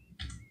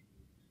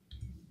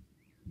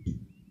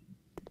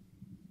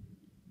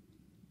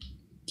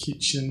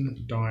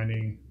 Kitchen,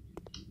 dining.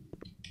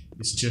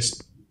 It's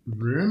just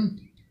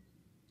room.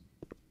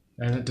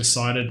 I haven't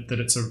decided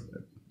that it's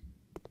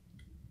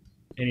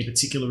any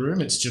particular room.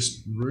 It's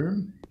just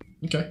room.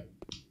 Okay.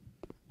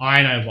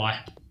 I know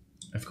why.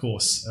 Of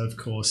course. Of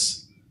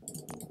course.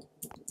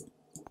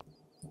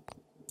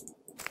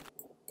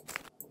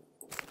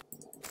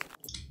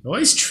 It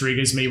always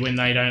triggers me when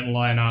they don't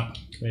line up.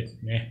 But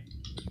yeah.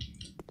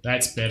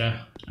 That's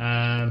better.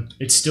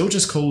 It still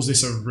just calls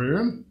this a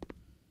room.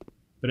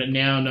 But it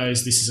now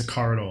knows this is a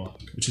corridor.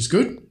 Which is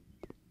good.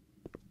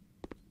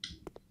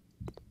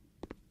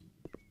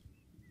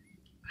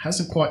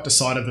 Hasn't quite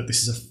decided that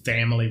this is a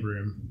family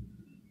room.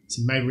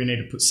 So maybe we need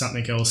to put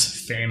something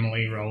else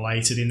family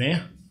related in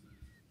there.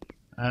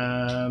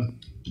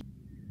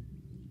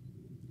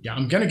 Yeah,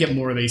 I'm going to get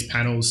more of these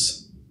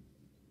panels.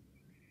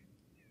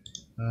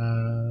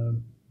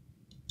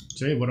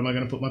 Gee, what am I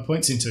going to put my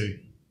points into?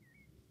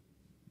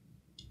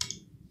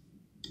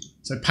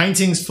 So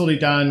painting's fully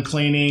done,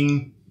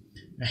 cleaning,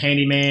 a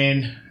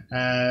handyman.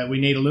 We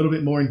need a little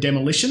bit more in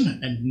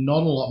demolition and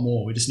not a lot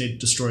more. We just need to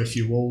destroy a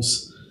few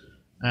walls.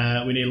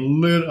 We need a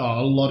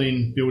lot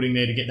in building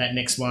there to get that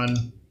next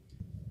one.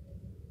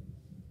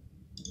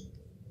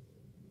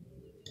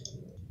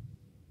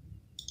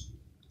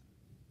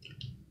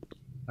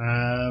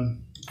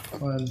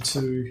 One,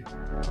 two.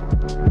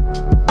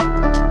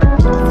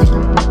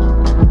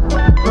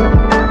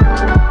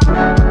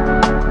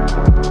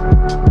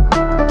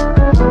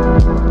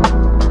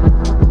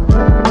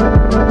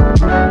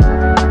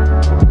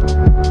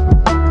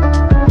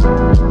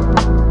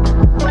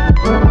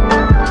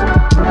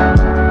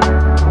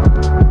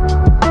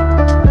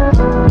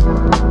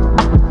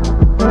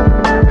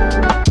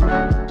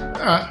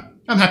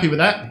 I'm happy with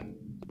that.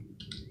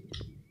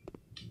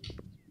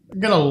 I'm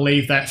going to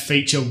leave that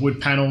feature wood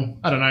panel.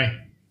 I don't know.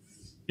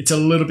 It's a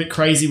little bit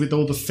crazy with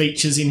all the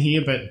features in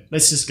here, but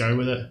let's just go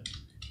with it.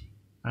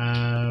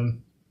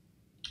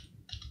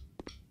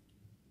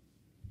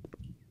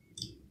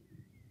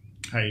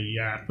 Hey,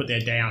 put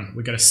that down.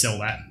 We've got to sell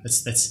that.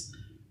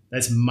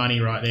 That's money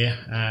right there.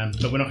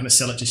 But we're not going to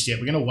sell it just yet.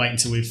 We're going to wait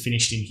until we've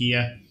finished in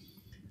here.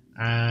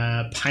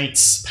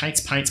 Paints.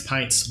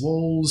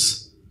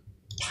 Walls.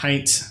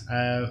 Paint.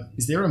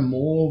 Is there a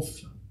mauve?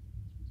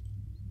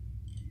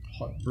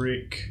 Hot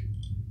brick.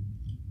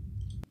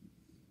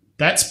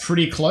 That's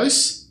pretty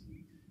close.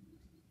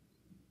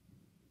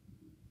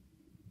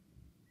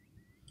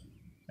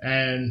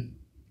 And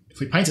if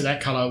we paint it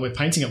that color, we're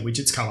painting it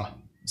widget's color.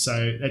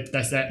 So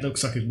that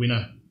looks like a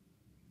winner.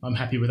 I'm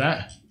happy with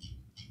that.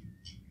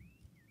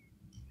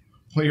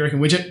 What do you reckon,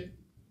 widget?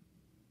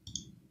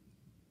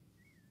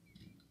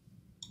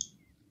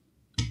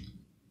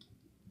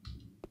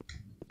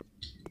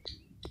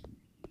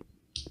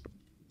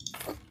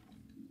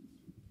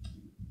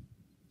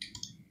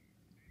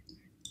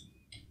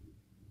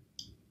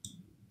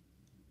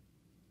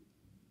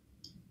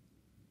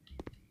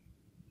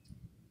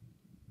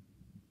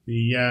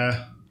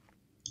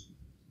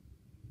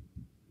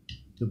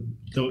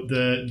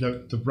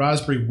 The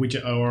raspberry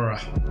widget aura.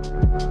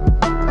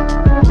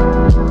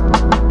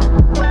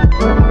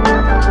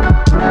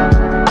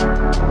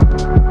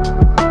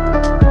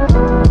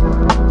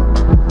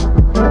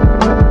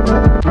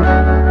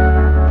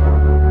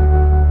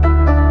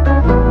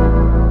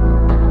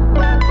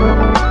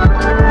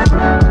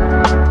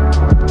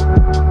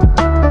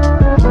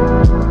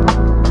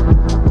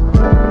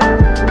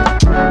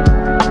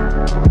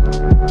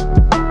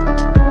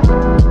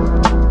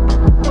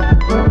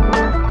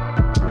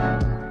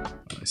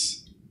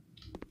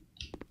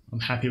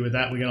 Happy with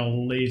that. We're going to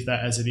leave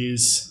that as it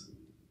is.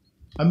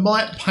 I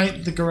might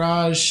paint the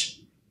garage.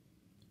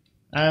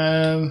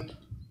 I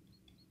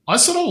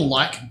sort of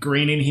like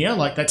green in here.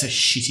 Like, that's a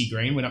shitty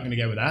green. We're not going to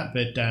go with that.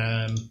 But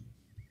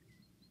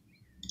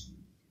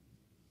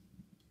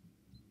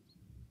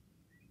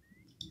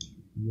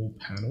wall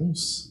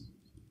panels.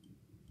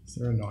 Is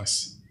there a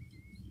nice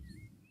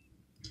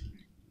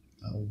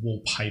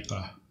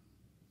wallpaper?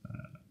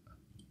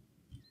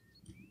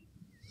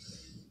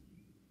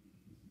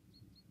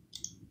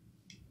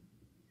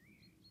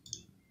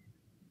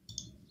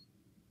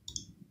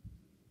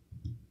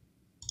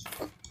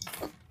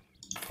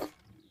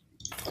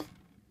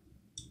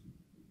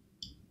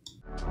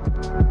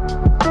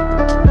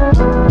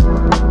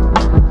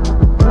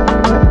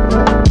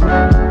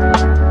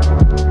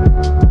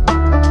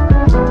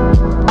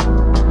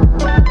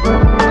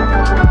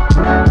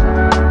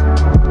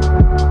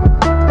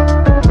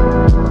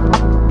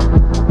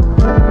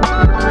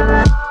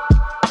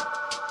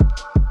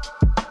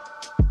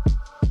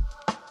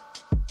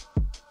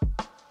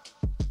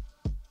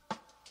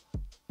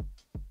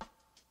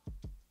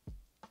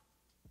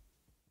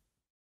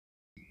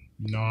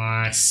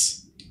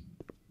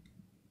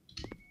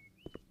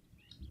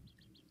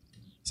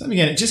 So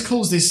again, it just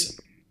calls this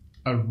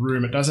a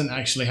room. It doesn't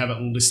actually have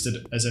it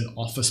listed as an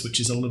office,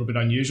 which is a little bit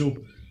unusual.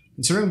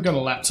 And so we've got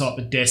a laptop,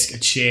 a desk, a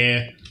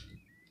chair,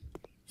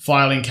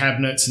 filing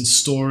cabinets and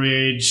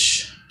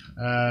storage.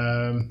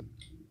 All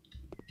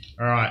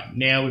right,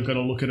 now we've got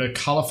to look at a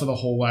color for the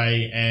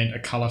hallway and a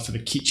color for the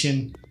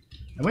kitchen,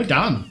 and we're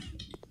done.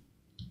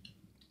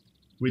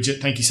 Widget,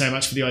 thank you so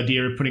much for the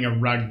idea of putting a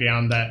rug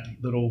down. That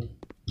little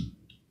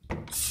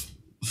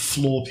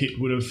floor pit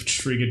would have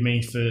triggered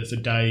me for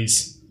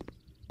days.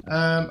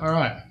 All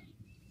right.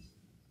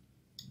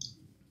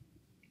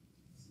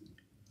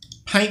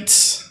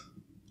 Paint.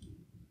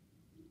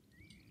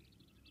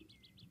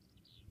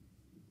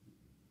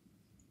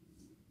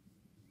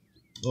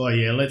 Oh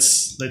yeah,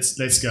 let's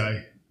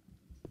go.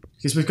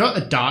 Because we've got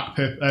a dark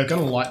purple, got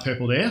a light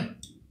purple there.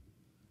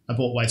 I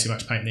bought way too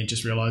much paint and then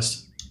just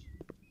realised.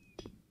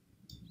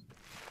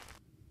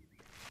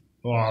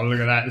 Oh, look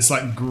at that. It's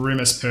like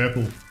grimace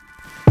purple.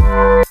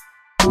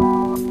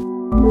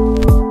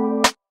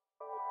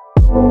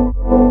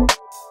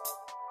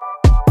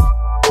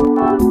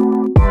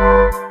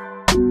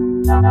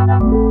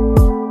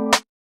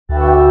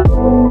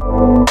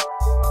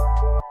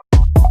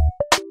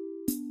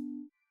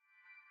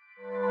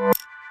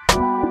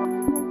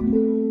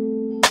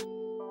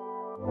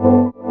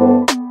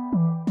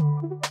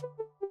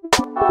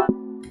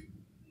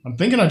 I'm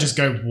thinking I just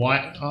go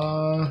white.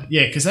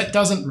 Yeah, because that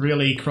doesn't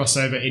really cross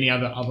over any of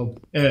the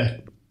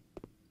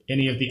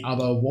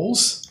other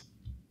walls.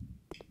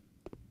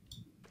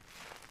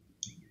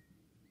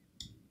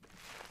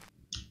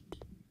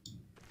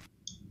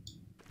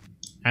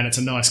 And it's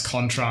a nice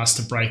contrast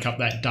to break up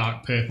that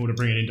dark purple to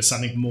bring it into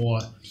something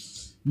more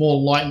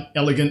light and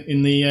elegant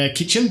in the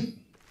kitchen.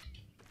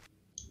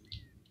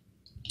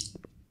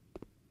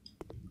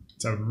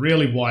 It's a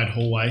really wide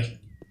hallway.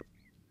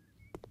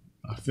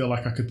 I feel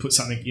like I could put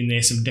something in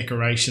there, some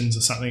decorations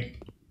or something.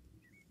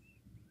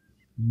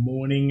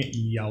 Morning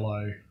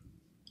yellow.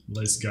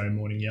 Let's go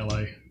morning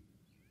yellow.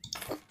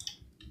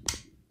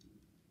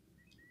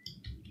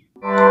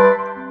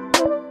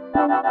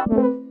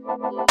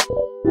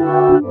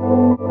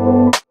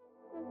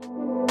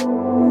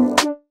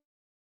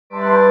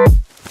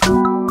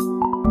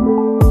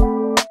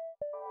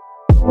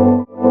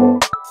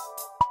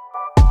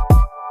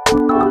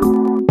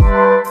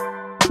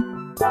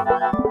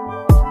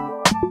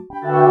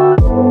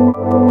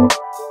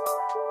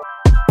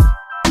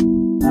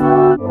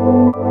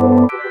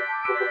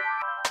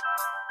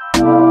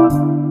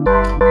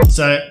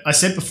 So I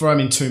said before I'm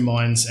in two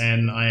minds,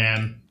 and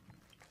I'm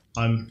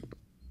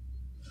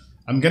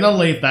gonna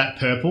leave that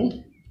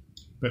purple,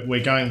 but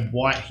we're going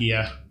white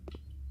here.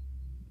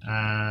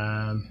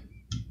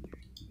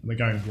 We're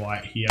going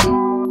white here.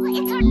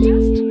 It's our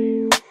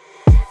destiny.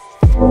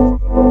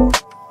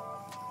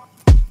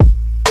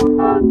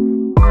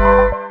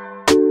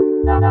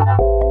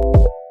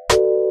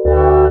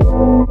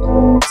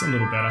 It's a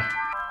little better.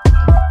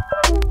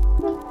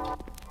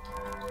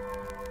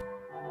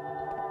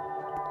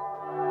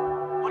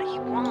 What do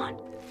you want?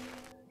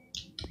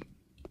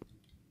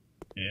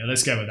 Yeah,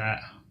 let's go with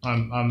that.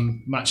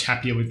 I'm much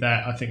happier with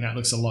that. I think that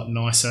looks a lot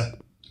nicer.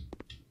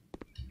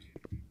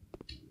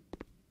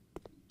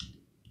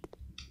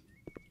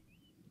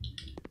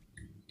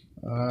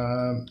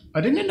 I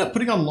didn't end up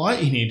putting a light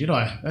in here, did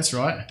I? That's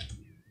right.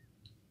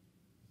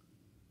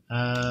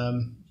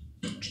 I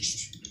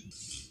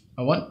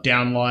want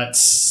down lights,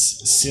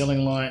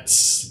 ceiling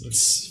lights.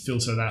 Let's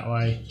filter that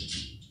way.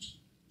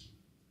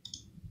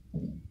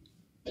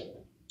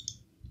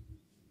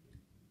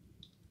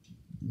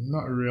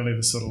 Not really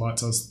the sort of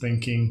lights I was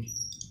thinking.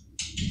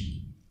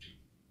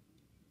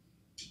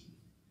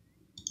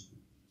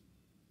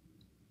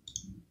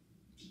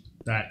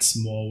 That's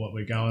more what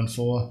we're going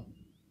for.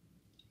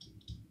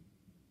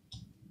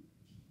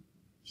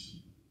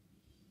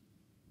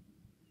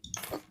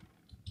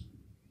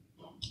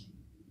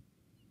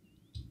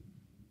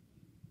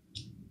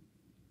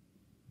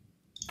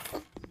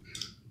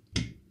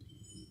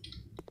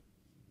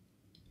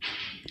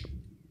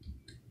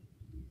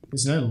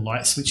 There's no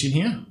light switch in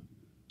here.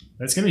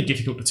 It's going to be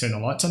difficult to turn the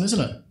lights on,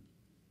 isn't it?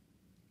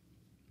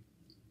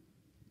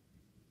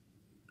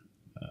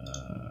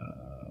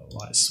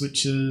 Light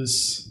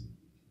switches.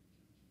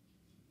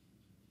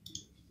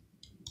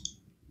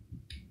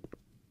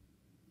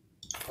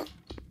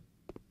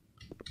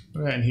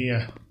 What about in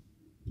here?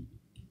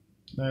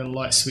 No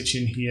light switch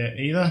in here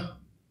either.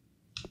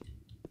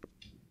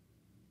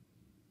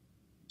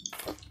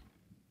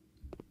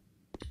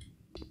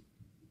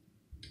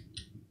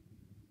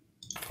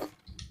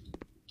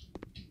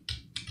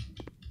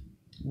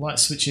 Light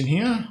switch in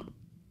here.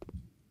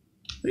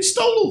 They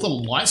stole all the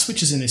light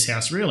switches in this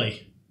house,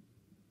 really.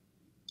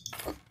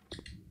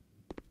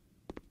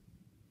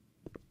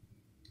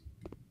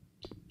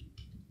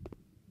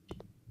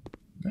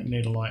 Don't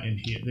need a light in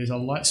here. There's a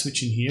light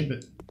switch in here,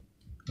 but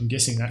I'm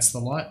guessing that's the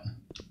light.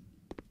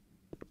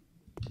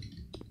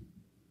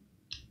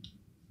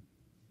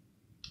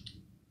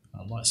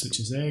 Light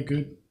switch is there,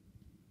 good.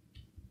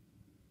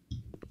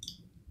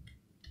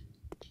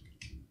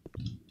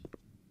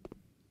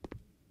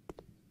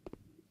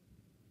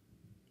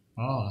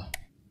 Ah.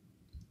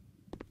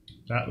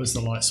 That was the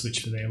light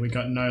switch for there. We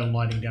got no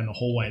lighting down the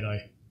hallway though.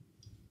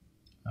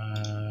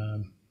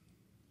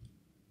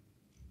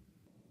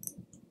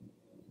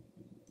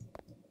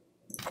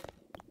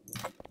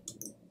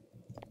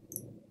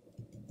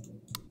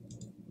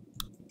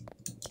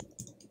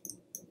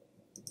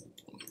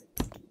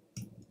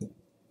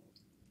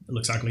 It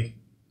looks ugly.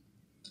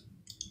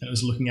 And it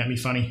was looking at me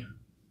funny.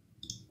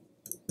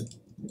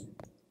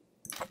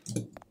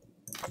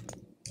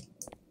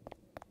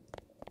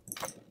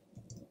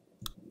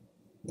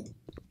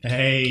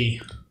 Hey.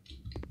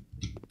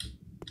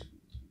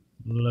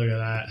 Look at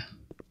that.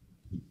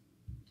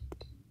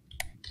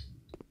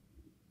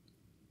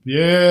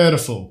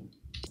 Beautiful.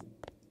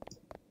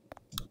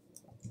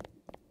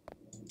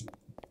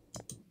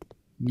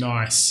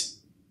 Nice.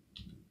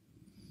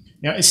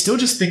 Now, it still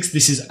just thinks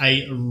this is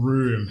a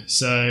room.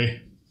 So,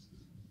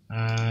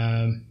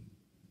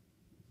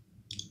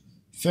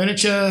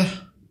 furniture,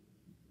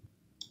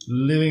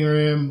 living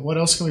room. What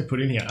else can we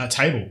put in here? A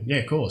table. Yeah,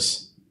 of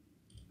course.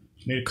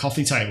 Need a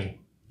coffee table.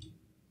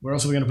 Where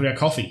else are we going to put our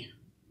coffee?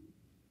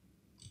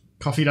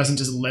 Coffee doesn't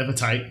just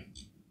levitate.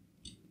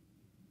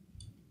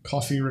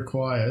 Coffee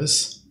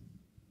requires...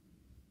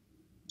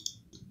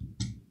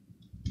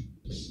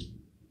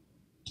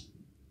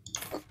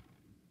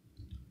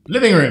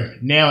 living room.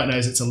 Now it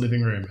knows it's a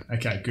living room.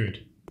 Okay,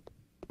 good.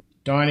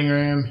 Dining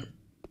room,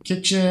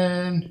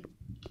 kitchen,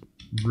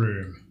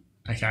 room.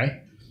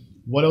 Okay.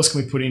 What else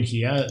can we put in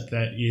here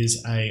that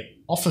is a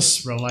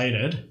office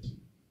related?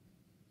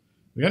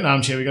 We got an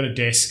armchair, we got a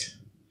desk.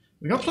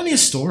 We got plenty of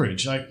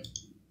storage. Like,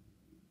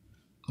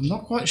 I'm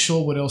not quite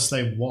sure what else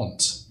they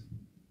want.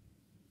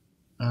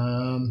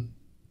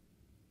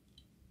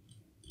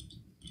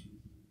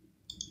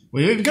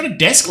 We've even got a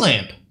desk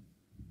lamp.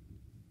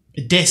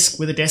 A desk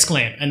with a desk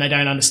lamp, and they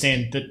don't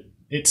understand that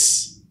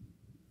it's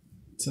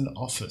an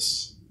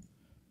office.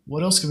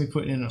 What else can we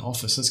put in an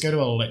office? Let's go to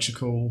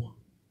electrical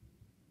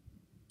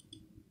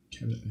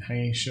cabinet and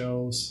hanging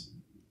shelves.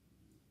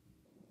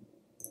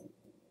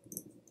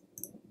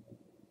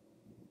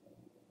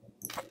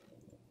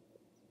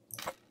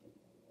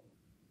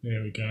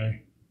 There we go.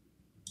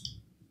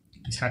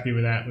 He's happy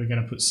with that. We're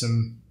going to put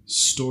some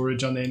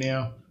storage on there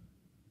now.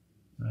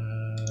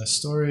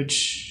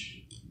 Storage.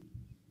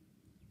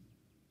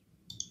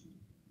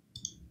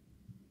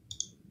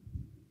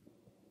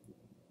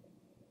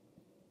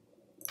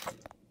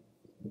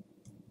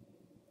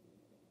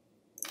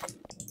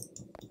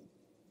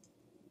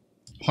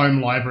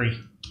 Home library.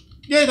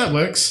 Yeah, that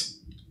works.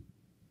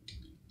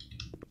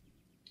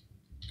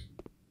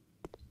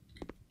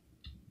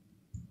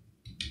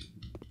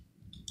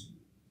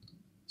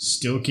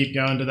 Still keep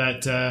going to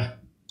that.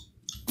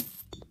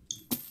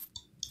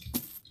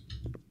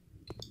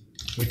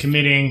 We're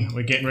committing.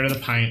 We're getting rid of the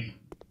paint.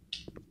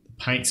 The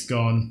paint's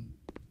gone.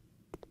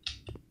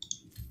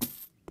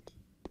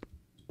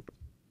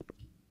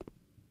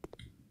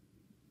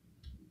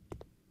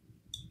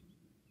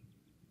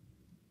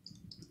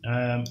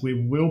 We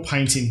will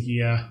paint in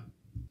here.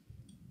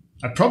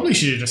 I probably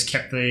should have just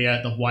kept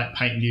the white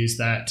paint and used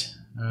that.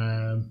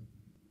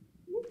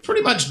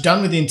 Pretty much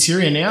done with the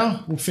interior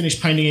now. We'll finish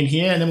painting in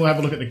here and then we'll have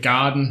a look at the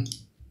garden.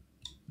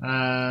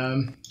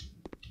 We'll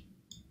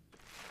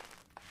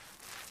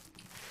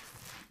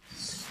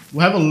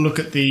have a look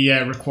at the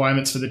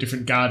requirements for the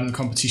different garden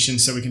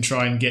competitions so we can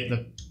try and get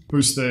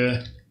boost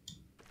the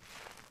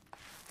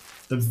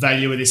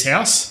value of this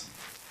house.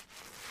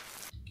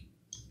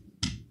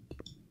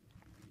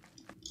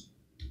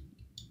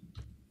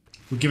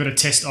 We'll give it a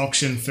test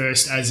auction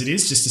first as it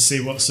is, just to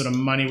see what sort of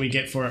money we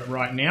get for it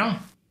right now.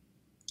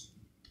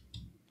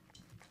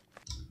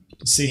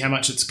 See how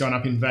much it's gone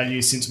up in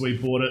value since we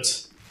bought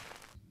it.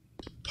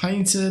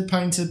 Painted,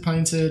 painted,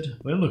 painted.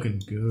 We're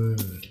looking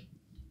good.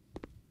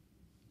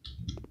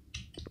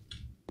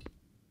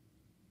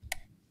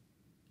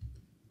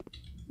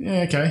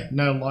 Yeah, okay.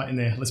 No light in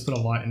there. Let's put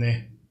a light in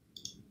there.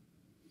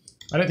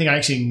 I don't think I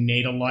actually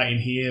need a light in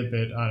here,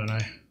 but I don't know.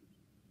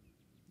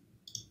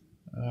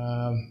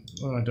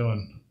 What am I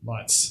doing?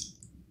 Lights.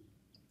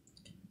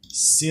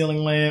 Ceiling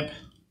lamp.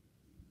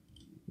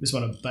 Just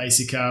want a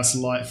basic ass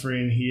light for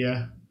in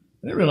here.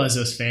 I didn't realise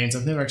there was fans.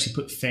 I've never actually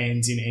put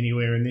fans in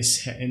anywhere in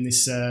this game.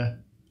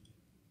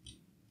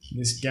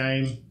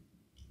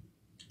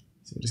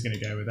 So we're just going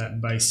to go with that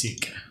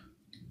basic.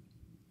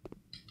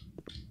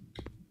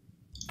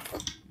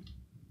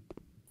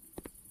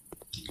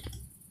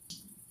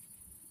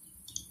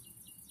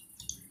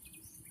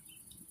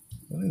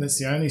 I think that's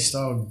the only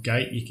style of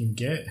gate you can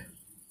get.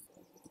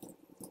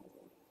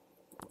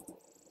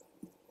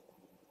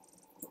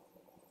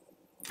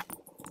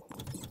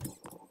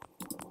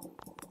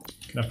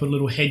 Can I put a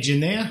little hedge in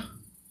there?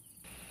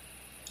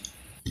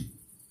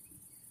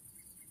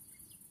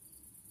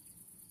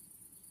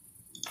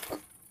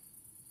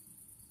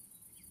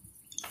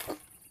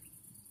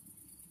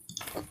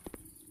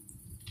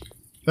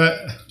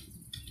 But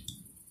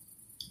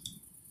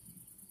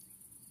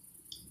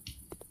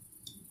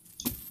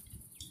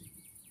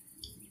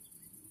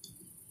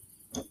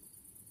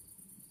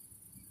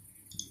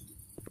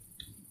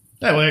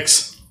That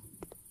works.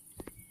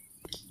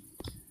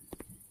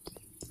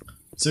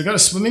 So we've got a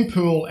swimming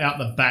pool out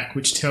the back,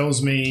 which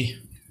tells me...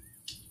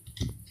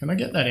 Can I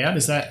get that out?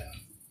 Is that...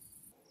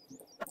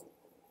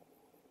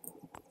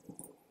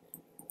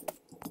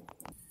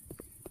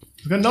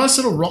 We've got a nice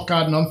little rock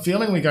garden. I'm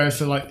feeling we go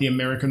for like the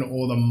American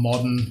or the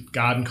modern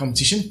garden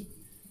competition.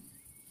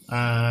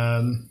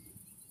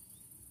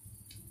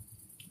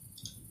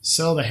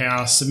 Sell the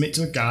house, submit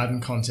to a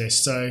garden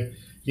contest. So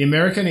the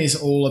American is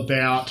all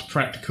about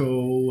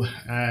practical,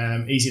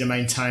 easy to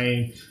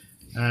maintain.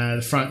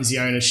 The front is the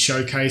owner's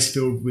showcase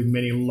filled with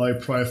many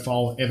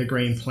low-profile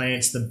evergreen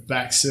plants. The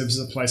back serves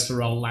as a place for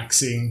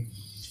relaxing.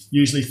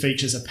 Usually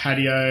features a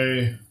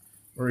patio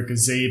or a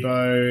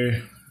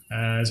gazebo,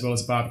 as well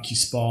as a barbecue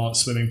spot,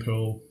 swimming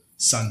pool,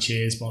 sun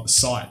chairs by the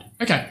side.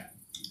 Okay.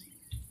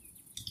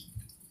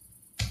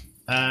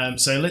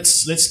 So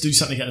let's do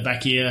something at the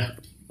back here.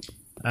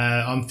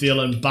 I'm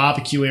feeling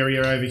barbecue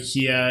area over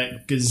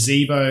here,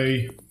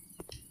 gazebo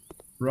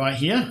right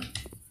here.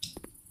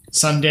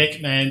 Sun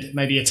deck and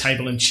maybe a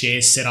table and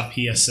chair set up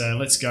here. So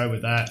let's go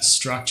with that.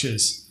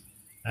 Structures,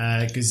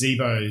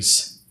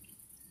 gazebos.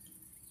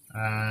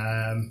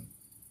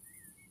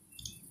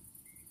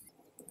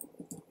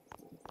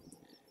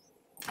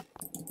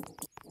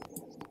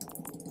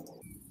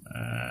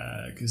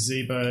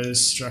 Gazebos,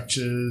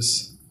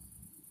 structures,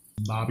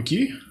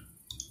 barbecue.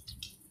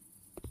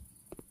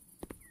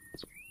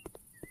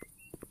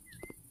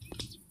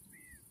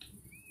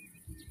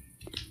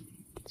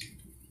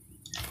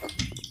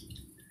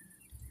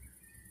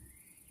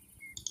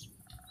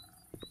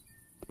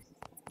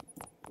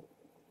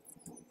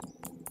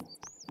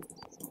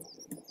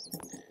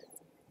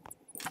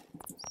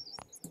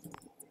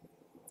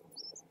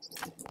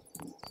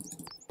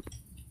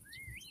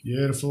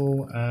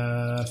 Beautiful.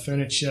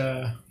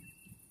 Furniture.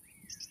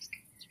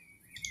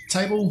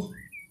 Table.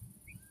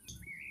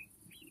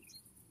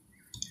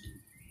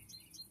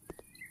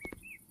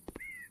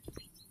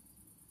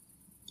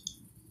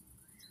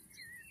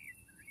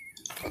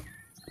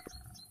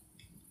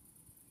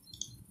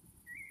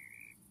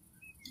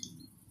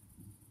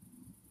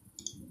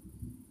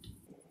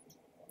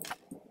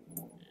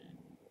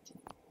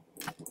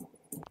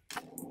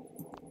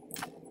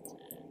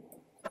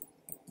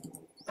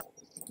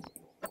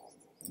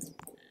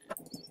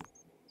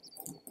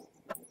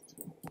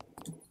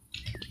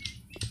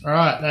 All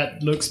right,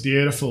 that looks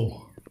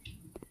beautiful.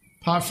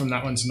 Apart from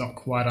that one's not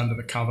quite under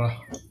the cover.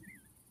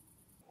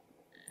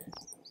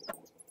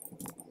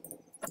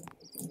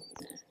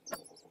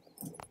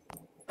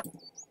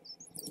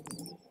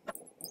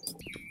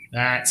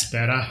 That's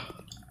better.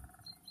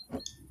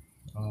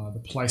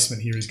 The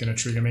placement here is going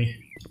to trigger me.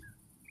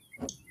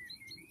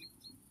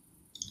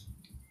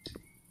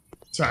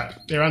 It's all right,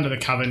 they're under the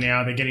cover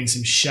now. They're getting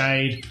some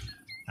shade.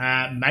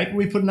 Maybe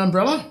we put an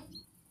umbrella?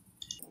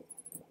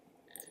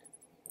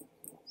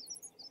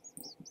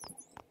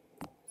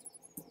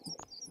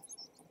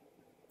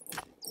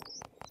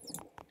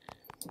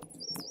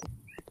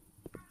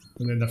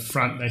 And then the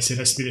front, they said,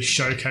 has to be the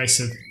showcase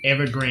of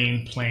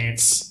evergreen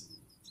plants.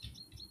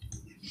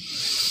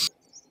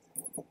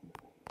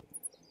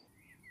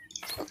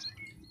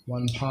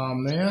 One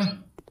palm there.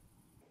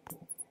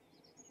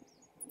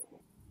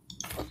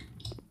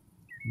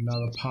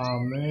 Another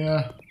palm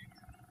there.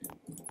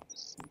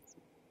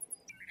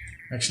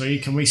 Actually,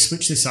 can we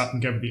switch this up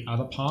and go with the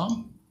other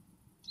palm?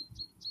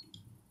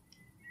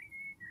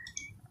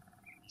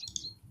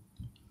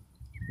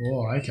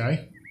 Oh,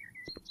 okay.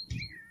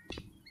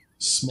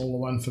 Smaller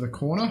one for the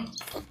corner.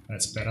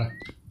 That's better.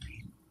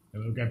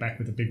 And we'll go back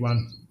with the big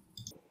one.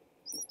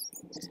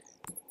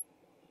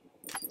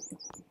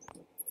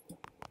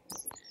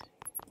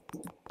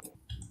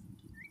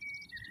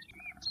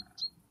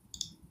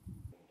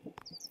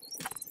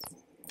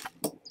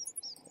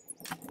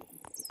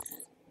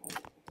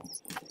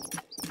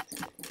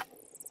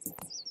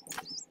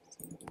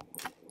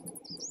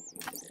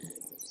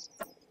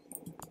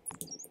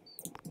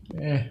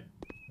 Yeah,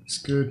 looks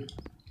good.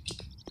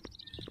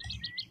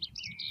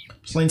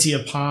 Plenty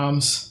of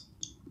palms.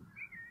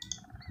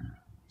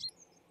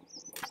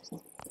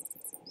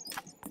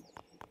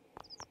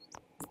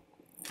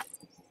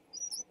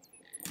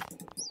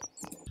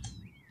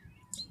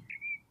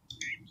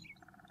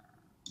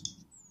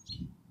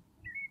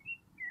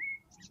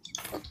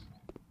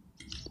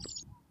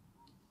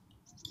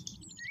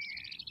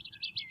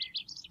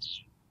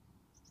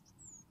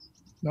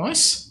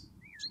 Nice.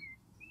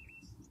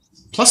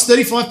 Plus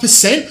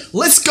 35%.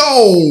 Let's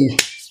go.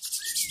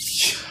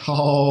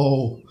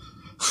 Oh.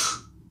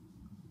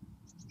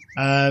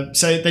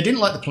 So they didn't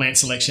like the plant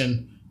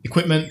selection,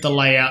 equipment, the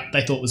layout.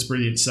 They thought was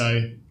brilliant. So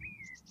I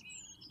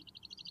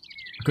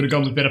could have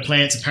gone with better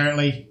plants.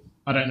 Apparently,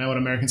 I don't know what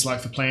Americans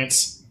like for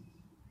plants.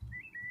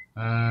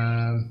 Put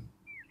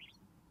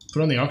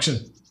on the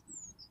auction.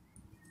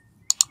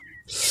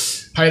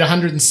 Paid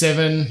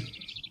 107.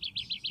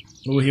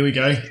 Oh, here we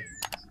go.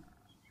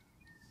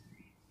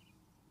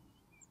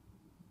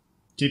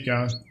 Keep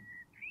going.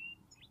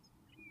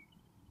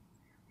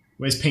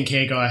 Where's pink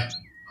hair guy?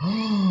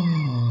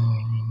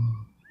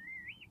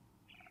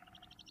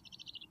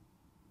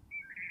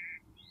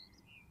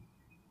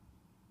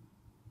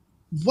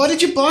 Why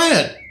did you buy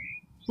it?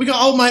 We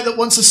got old mate that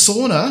wants a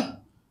sauna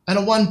and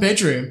a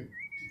 1-bedroom.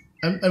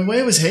 And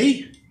where was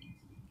he?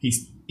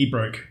 He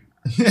broke.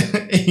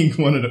 He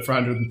wanted it for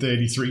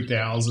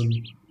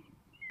 133,000.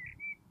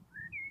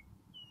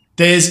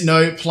 There's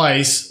no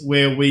place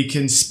where we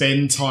can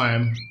spend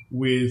time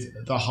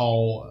with the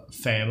whole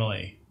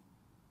family.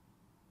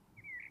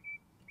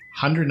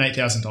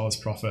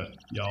 $108,000 profit.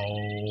 Yo.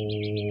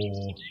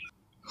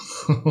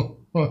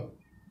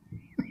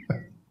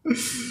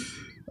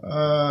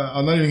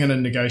 I'm not even going to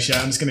negotiate.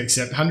 I'm just going to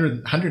accept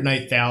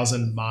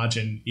 108,000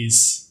 margin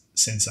is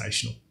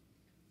sensational.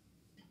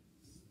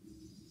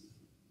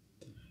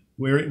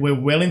 We're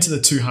well into the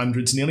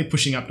 200s, nearly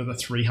pushing up to the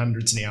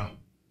 300s now.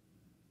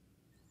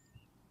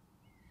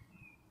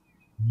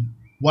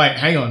 Wait,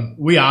 hang on.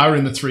 We are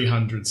in the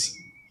 300s.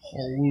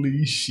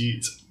 Holy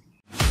shit.